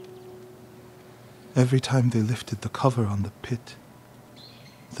 Every time they lifted the cover on the pit,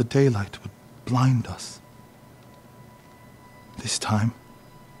 the daylight would blind us. This time,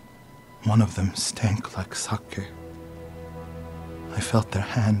 one of them stank like sake. I felt their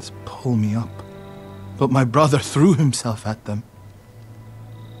hands pull me up, but my brother threw himself at them.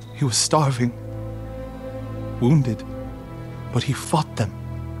 He was starving, wounded, but he fought them.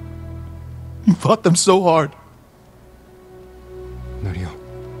 He fought them so hard. Norio,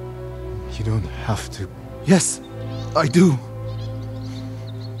 you don't have to... Yes, I do.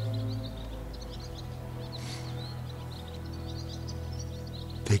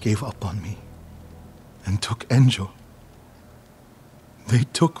 They gave up on me and took Enjo. They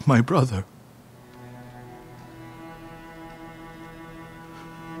took my brother.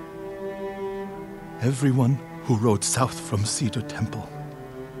 Everyone who rode south from Cedar Temple.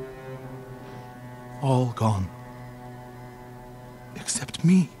 All gone. Except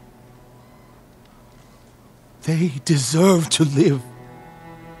me. They deserve to live.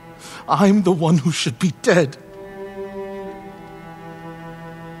 I'm the one who should be dead.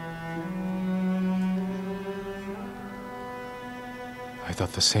 I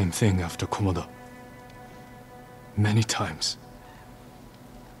thought the same thing after Komoda. Many times.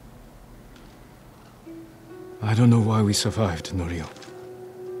 I don't know why we survived, Norio.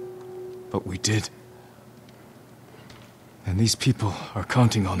 But we did. And these people are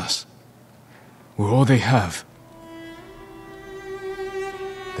counting on us. We're all they have.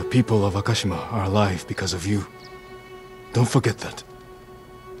 The people of Akashima are alive because of you. Don't forget that.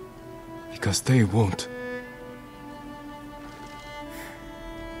 Because they won't.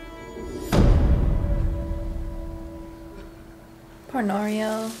 Poor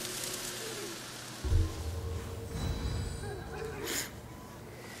Norio.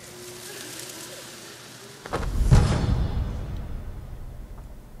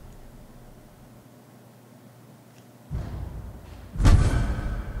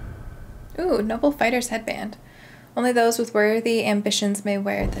 Ooh, Noble Fighter's headband. Only those with worthy ambitions may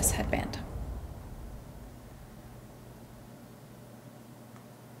wear this headband.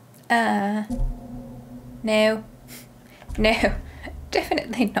 No. No,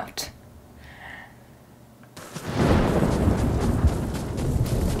 definitely not.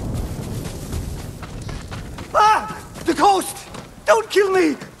 Ah! The ghost! Don't kill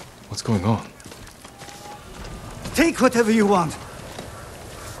me! What's going on? Take whatever you want.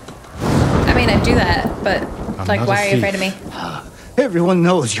 I mean, I'd do that, but like, why are you afraid of me? Everyone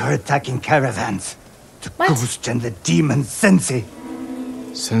knows you're attacking caravans. The ghost and the demon Sensei.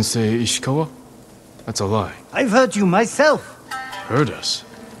 Sensei Ishikawa? That's a lie. I've heard you myself. Heard us?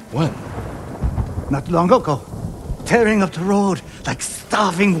 When? Not long ago. Tearing up the road like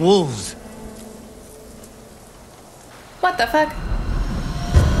starving wolves. What the fuck?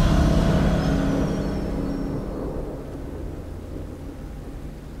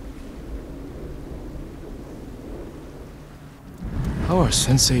 How are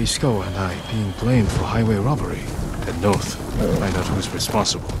Sensei Ishikawa and I being blamed for highway robbery? Head north. Find out who's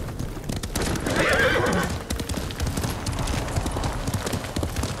responsible.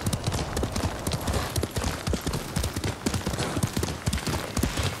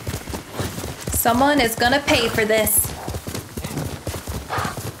 Someone is gonna pay for this.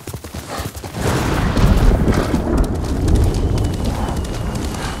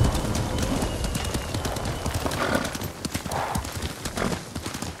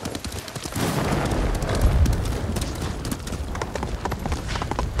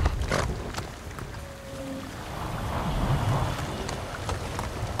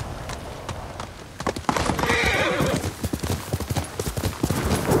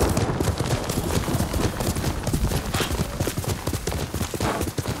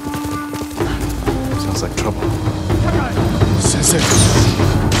 Like trouble. Sensei!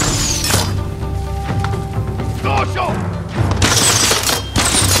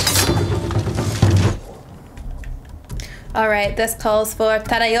 Alright, this calls for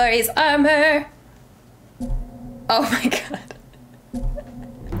Tadayori's armor. Oh my god.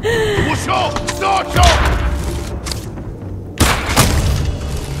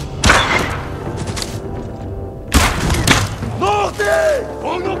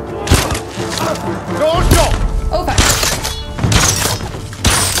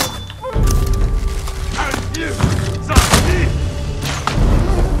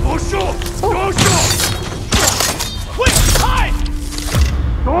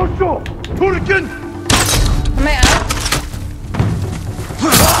 broken? Am I out?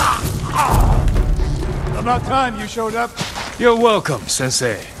 About time you showed up. You're welcome,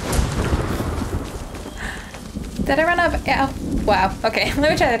 Sensei. Did I run out of... Oh, wow. Okay,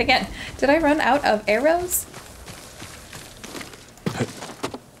 let me try that again. Did I run out of arrows?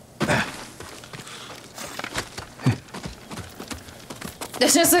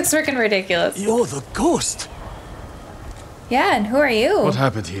 This just looks freaking ridiculous. You're the ghost. Yeah, and who are you? What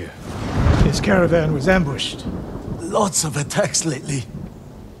happened here? His caravan was ambushed. Lots of attacks lately.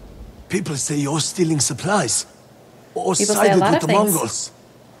 People say you're stealing supplies. Or People say a sided lot with of the things. Mongols.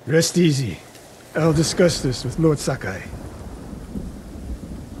 Rest easy. I'll discuss this with Lord Sakai.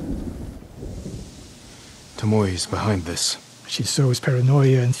 Tomoe is behind this. She sows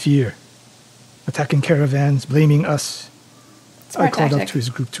paranoia and fear. Attacking caravans, blaming us. I Smart caught up tactic. to his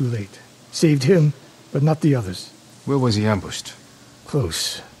group too late. Saved him, but not the others. Where was he ambushed?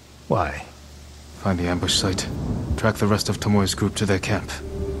 Close. Why? Find the ambush site. Track the rest of Tomoe's group to their camp.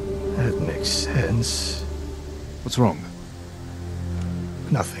 That makes sense. What's wrong?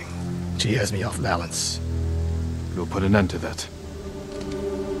 Nothing. She has me off balance. We'll put an end to that.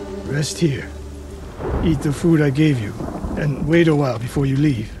 Rest here. Eat the food I gave you, and wait a while before you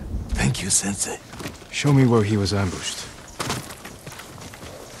leave. Thank you, Sensei. Show me where he was ambushed.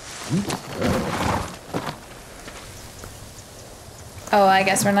 Oh, I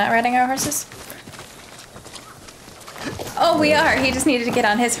guess we're not riding our horses? Oh, we are. He just needed to get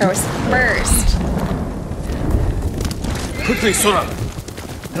on his horse first. Quickly, Sora!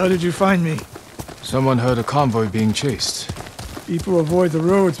 How did you find me? Someone heard a convoy being chased. People avoid the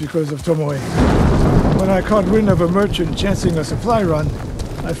roads because of Tomoe. When I caught wind of a merchant chancing a supply run,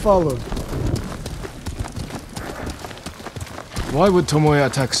 I followed. Why would Tomoe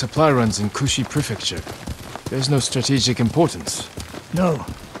attack supply runs in Kushi Prefecture? There's no strategic importance. No.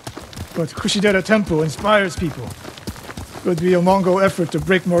 But Kushidera Temple inspires people. Could be a Mongol effort to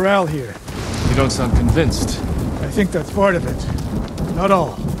break morale here. You don't sound convinced. I think that's part of it. Not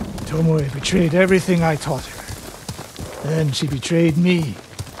all. Tomoe betrayed everything I taught her. Then she betrayed me.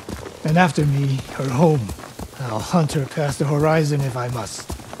 And after me, her home. I'll hunt her past the horizon if I must.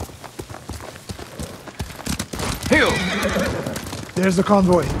 Heal! There's the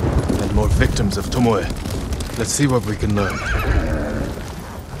convoy. And more victims of Tomoe. Let's see what we can learn.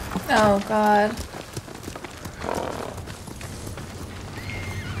 Oh, God.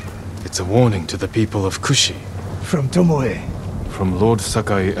 It's a warning to the people of Kushi. From Tomoe. From Lord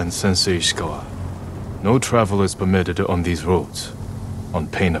Sakai and Sensei Ishikawa. No travel is permitted on these roads, on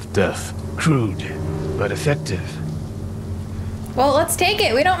pain of death. Crude, but effective. Well, let's take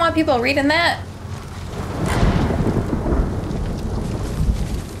it. We don't want people reading that.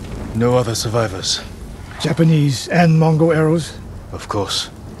 No other survivors. Japanese and Mongol arrows? Of course.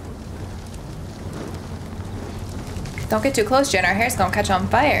 Don't get too close, Jen. Our hair's gonna catch on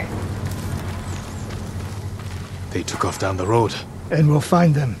fire. They took off down the road. And we'll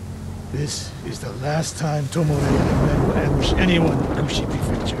find them. This is the last time Tomoe and her men will ambush anyone in Kushi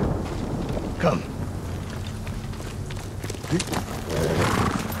Prefecture. Come.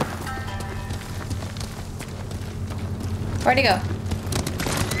 Where'd he go?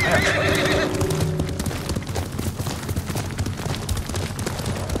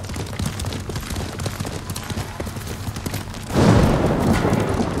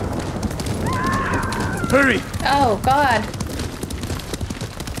 Hurry! Oh, God.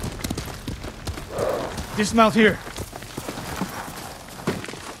 Dismount here.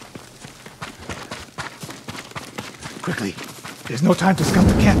 Quickly. There's no time to scum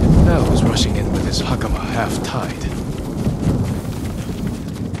the camp. Nell was rushing in with his hakama half-tied.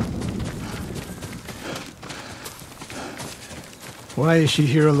 Why is she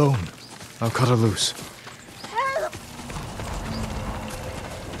here alone? I'll cut her loose.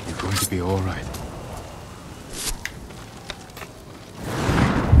 You're going to be all right.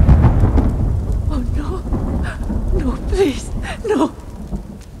 Oh, no. No, please. No.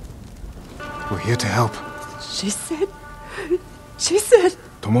 We're here to help. She said...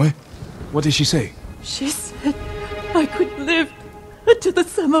 Tomoe? What did she say? She said I could live until the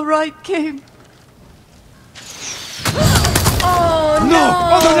samurai came. Oh, no! No!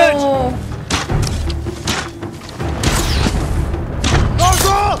 On the ledge!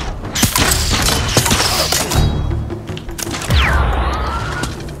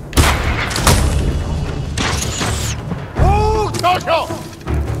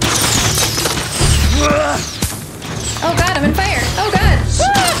 Oh, God, I'm in fire. Oh, God.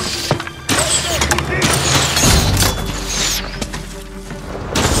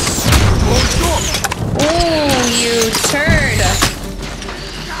 Oh, you turd.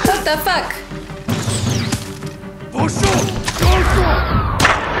 What the fuck?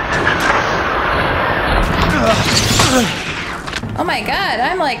 my god,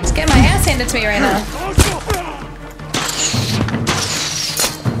 I'm like getting my ass handed to me right now.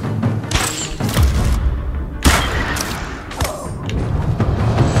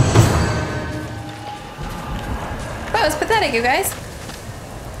 That was pathetic, you guys.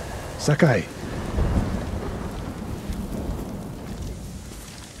 Sakai.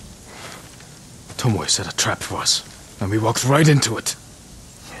 Tomoe set a trap for us, and we walked right into it.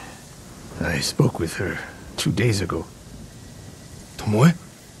 I spoke with her 2 days ago. Tomoe?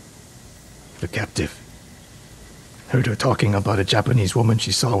 The captive. Heard her talking about a Japanese woman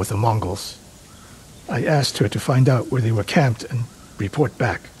she saw with the Mongols. I asked her to find out where they were camped and report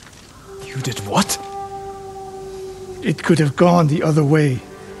back. You did what? It could have gone the other way.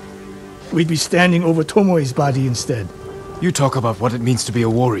 We'd be standing over Tomoe's body instead. You talk about what it means to be a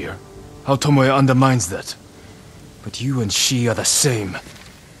warrior. How Tomoe undermines that. But you and she are the same.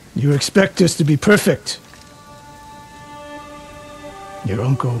 You expect us to be perfect. Your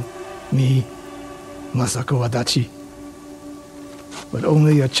uncle, me, Masako Adachi. But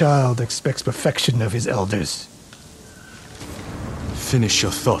only a child expects perfection of his elders. Finish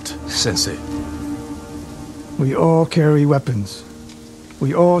your thought, Sensei. We all carry weapons.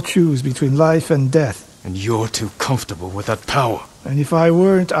 We all choose between life and death. And you're too comfortable with that power. And if I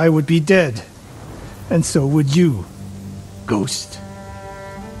weren't, I would be dead. And so would you, Ghost.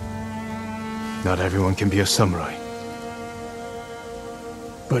 Not everyone can be a samurai.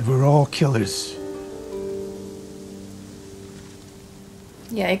 But we're all killers.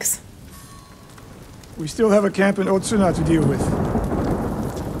 Yikes. We still have a camp in Otsuna to deal with.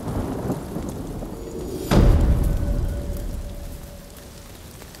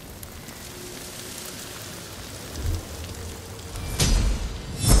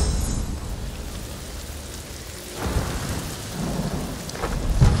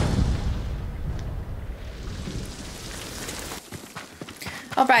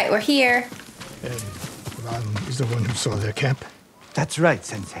 Alright, we're here. And Ran is the one who saw their camp? That's right,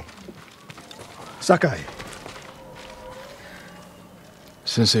 Sensei. Sakai.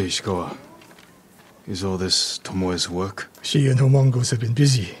 Sensei Ishikawa, is all this Tomoe's work? She and her Mongols have been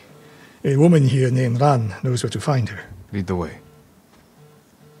busy. A woman here named Ran knows where to find her. Lead the way.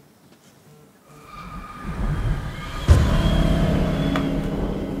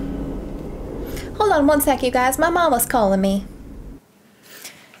 Hold on one sec, you guys. My mom was calling me.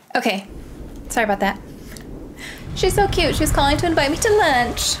 Okay. Sorry about that. She's so cute. She was calling to invite me to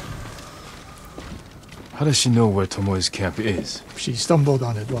lunch. How does she know where Tomoe's camp is? She stumbled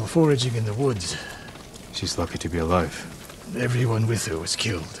on it while foraging in the woods. She's lucky to be alive. Everyone with her was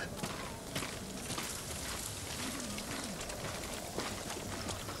killed.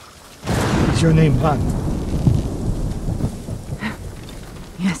 Is your name Ran?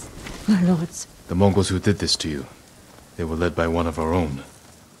 Yes, my lords. The Mongols who did this to you, they were led by one of our own.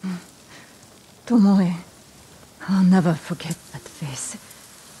 Tomoe. I'll never forget that face.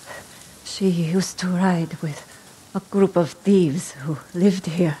 She used to ride with a group of thieves who lived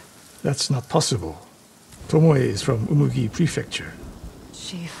here. That's not possible. Tomoe is from Umugi Prefecture.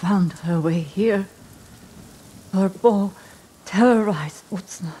 She found her way here. Her bow terrorized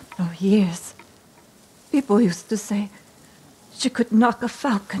Utsuna for years. People used to say she could knock a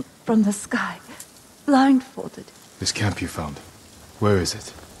falcon from the sky, blindfolded. This camp you found, where is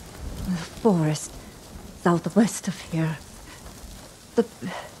it? The forest, southwest of here.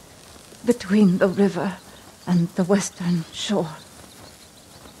 Between the river and the western shore.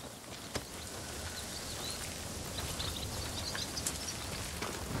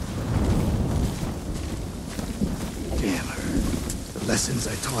 Damn her. The lessons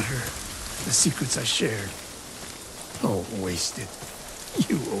I taught her, the secrets I shared. All wasted.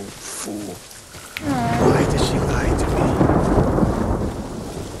 You old fool. Why did she lie to me?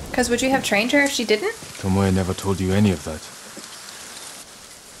 Because would you have trained her if she didn't? Tomoe never told you any of that.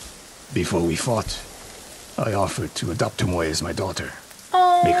 Before we fought, I offered to adopt Tomoe as my daughter.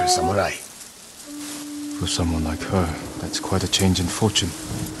 Aww. Make her samurai. For someone like her, that's quite a change in fortune.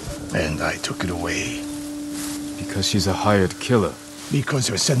 And I took it away. Because she's a hired killer. Because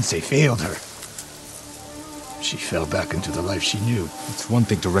her sensei failed her. She fell back into the life she knew. It's one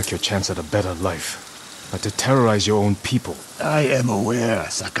thing to wreck your chance at a better life. But to terrorize your own people. I am aware,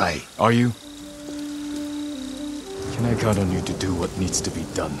 Sakai. Are you? Can I count on you to do what needs to be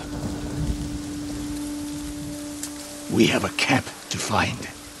done? We have a camp to find.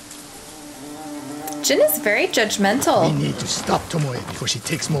 Jin is very judgmental. We need to stop Tomoe before she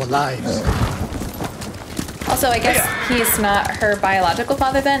takes more lives. Also, I guess he's not her biological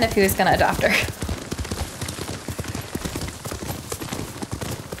father then, if he was gonna adopt her.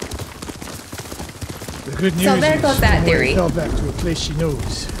 The good news So there is goes that Tomoe theory. fell back to a place she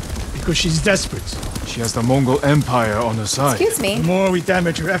knows. Because she's desperate. She has the Mongol Empire on her side. Excuse me. The more we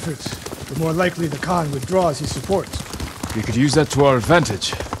damage her efforts, the more likely the Khan withdraws his support. We could use that to our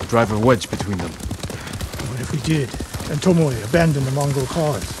advantage. Drive a wedge between them. What if we did, and Tomoe abandoned the Mongol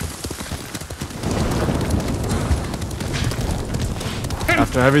cause?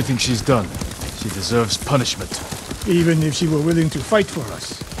 After everything she's done, she deserves punishment. Even if she were willing to fight for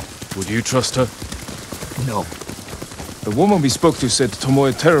us. Would you trust her? No. The woman we spoke to said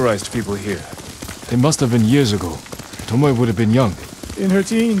Tomoe terrorized people here. They must have been years ago. Tomoe would have been young. In her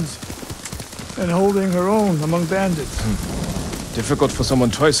teens. And holding her own among bandits. Difficult for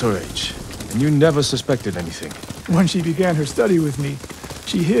someone twice her age. And you never suspected anything. When she began her study with me,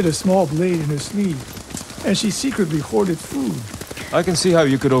 she hid a small blade in her sleeve. And she secretly hoarded food. I can see how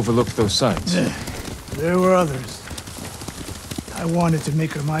you could overlook those signs. There were others. I wanted to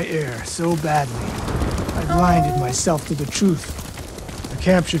make her my heir so badly. I blinded myself to the truth. The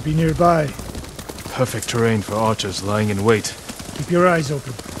camp should be nearby. Perfect terrain for archers lying in wait. Keep your eyes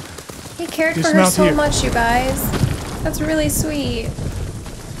open. He cared for her Dismount so here. much, you guys. That's really sweet.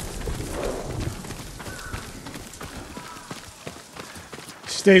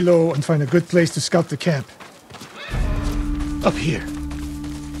 Stay low and find a good place to scout the camp. Up here.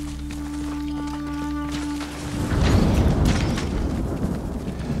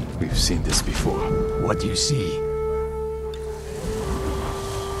 We've seen this before. What do you see?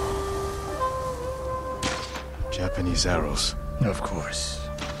 Japanese arrows. Of course.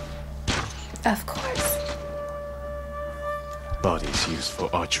 Of course. Bodies used for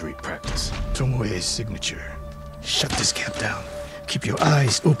archery practice. Tomoe's signature. Shut this camp down. Keep your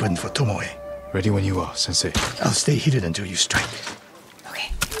eyes open for Tomoe. Ready when you are, Sensei. I'll stay hidden until you strike.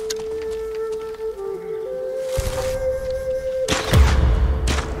 Okay.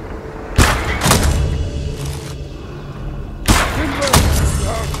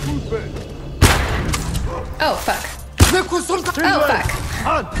 Oh, fuck. Oh, fuck.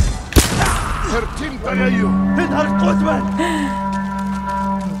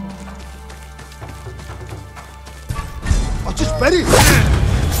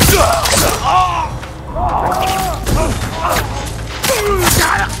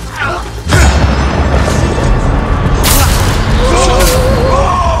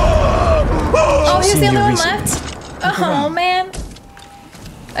 Oh, he's the other one left? Oh, man.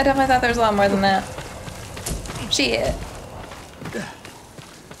 I definitely thought there was a lot more than that. Shit.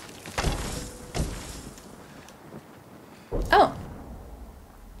 Oh.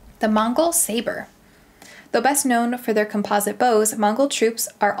 The Mongol saber. Though best known for their composite bows, Mongol troops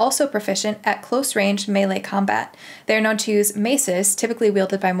are also proficient at close-range melee combat. They are known to use maces, typically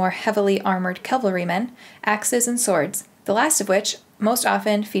wielded by more heavily armored cavalrymen, axes, and swords, the last of which most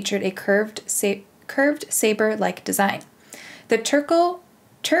often featured a curved saber-like design. The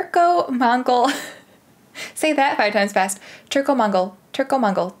Turco-Mongol... Say that 5 times fast. Turco-Mongol.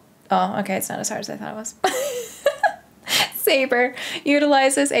 Oh, okay, it's not as hard as I thought it was. Saber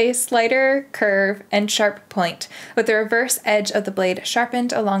utilizes a slighter curve and sharp point, with the reverse edge of the blade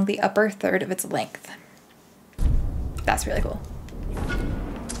sharpened along the upper third of its length. That's really cool.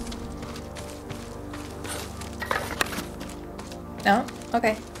 No?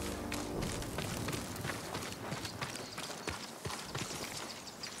 Okay.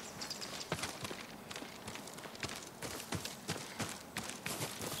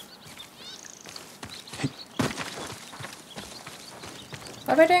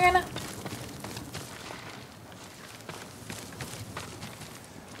 What am I doing right now?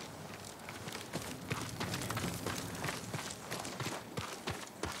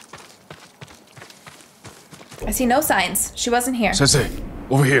 I see no signs. She wasn't here. Sensei,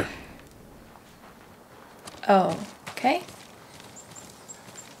 over here. Oh, okay.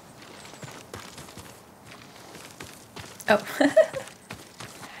 Oh.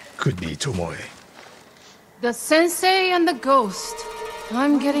 Could be Tomoe. The sensei and the ghost.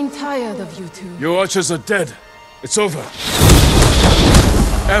 I'm getting tired of you two. Your archers are dead. It's over.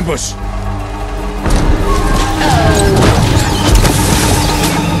 Ambush.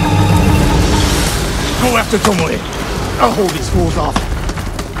 Go after Tomoe. I'll hold these fools off.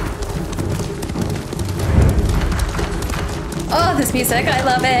 Oh, this music. I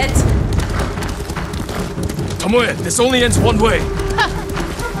love it. Tomoe, this only ends one way. Ha!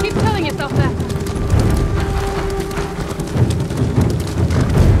 Keep telling yourself that.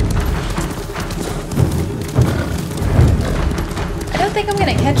 I don't think I'm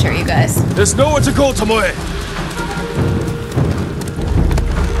gonna catch her, you guys. There's nowhere to go, Tomoe.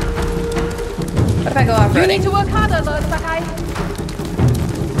 What if I go off-roading? You need to work harder, Lord Sakai.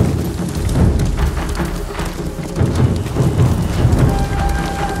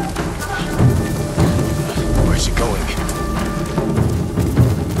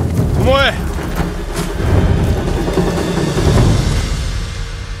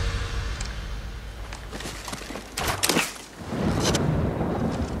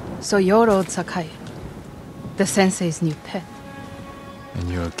 So you're old Sakai, the sensei's new pet. And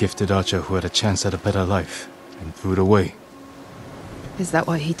you're a gifted archer who had a chance at a better life, and threw it away. Is that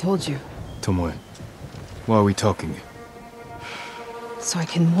what he told you? Tomoe, why are we talking? So I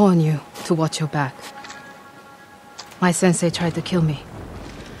can warn you to watch your back. My sensei tried to kill me.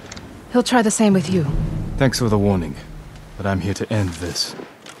 He'll try the same with you. Thanks for the warning, but I'm here to end this.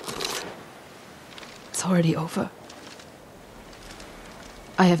 It's already over.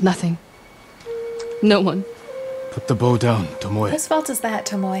 I have nothing. No one. Put the bow down, Tomoe. Whose fault is that,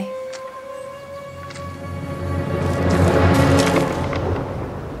 Tomoe?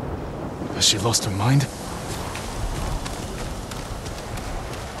 Has she lost her mind?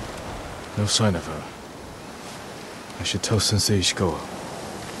 No sign of her. I should tell Sensei Ishikawa.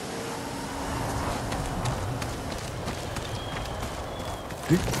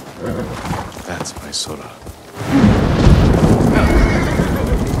 That's my Sora.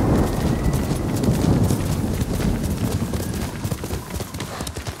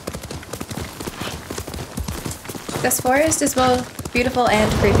 This forest is both beautiful and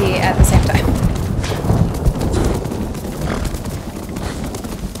creepy at the same time.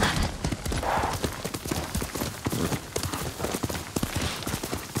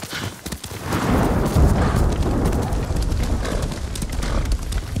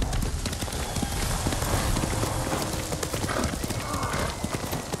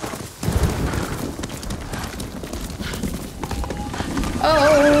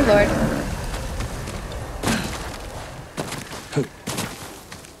 Oh, Lord.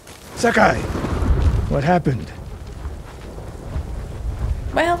 Sakai, what happened?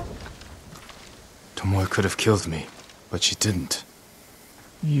 Well, Tomoe could have killed me, but she didn't.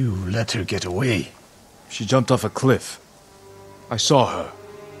 You let her get away. She jumped off a cliff. I saw her.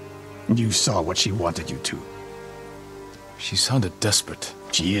 You saw what she wanted you to. She sounded desperate.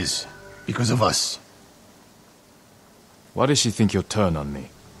 She is, because of us. Why does she think you'll turn on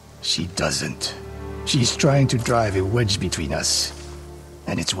me? She doesn't. She's trying to drive a wedge between us.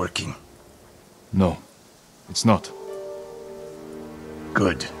 And it's working. No, it's not.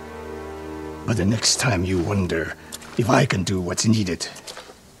 Good. But the next time you wonder if I can do what's needed,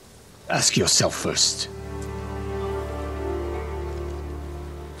 ask yourself first.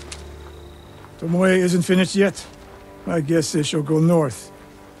 Tomoe isn't finished yet. I guess they shall go north,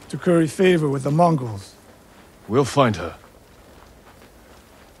 to curry favor with the Mongols. We'll find her.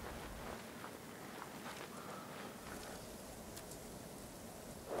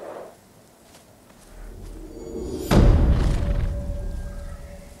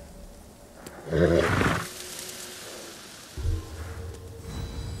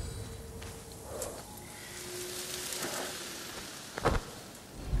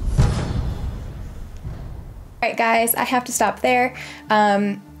 Alright guys, I have to stop there.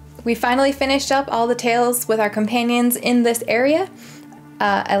 We finally finished up all the tales with our companions in this area.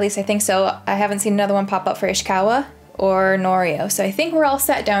 At least I think so. I haven't seen another one pop up for Ishikawa or Norio. So I think we're all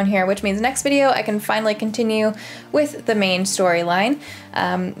set down here, which means next video I can finally continue with the main storyline.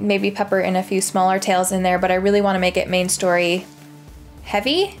 Maybe pepper in a few smaller tales in there, but I really want to make it main story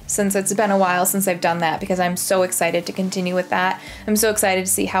heavy since it's been a while since I've done that, because I'm so excited to continue with that. I'm so excited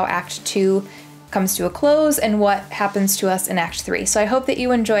to see how Act 2 comes to a close and what happens to us in Act 3. So I hope that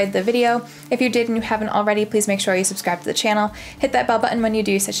you enjoyed the video. If you did and you haven't already, please make sure you subscribe to the channel. Hit that bell button when you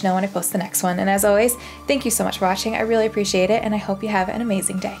do so you know when I post the next one. And as always, thank you so much for watching. I really appreciate it, and I hope you have an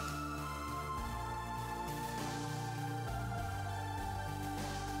amazing day.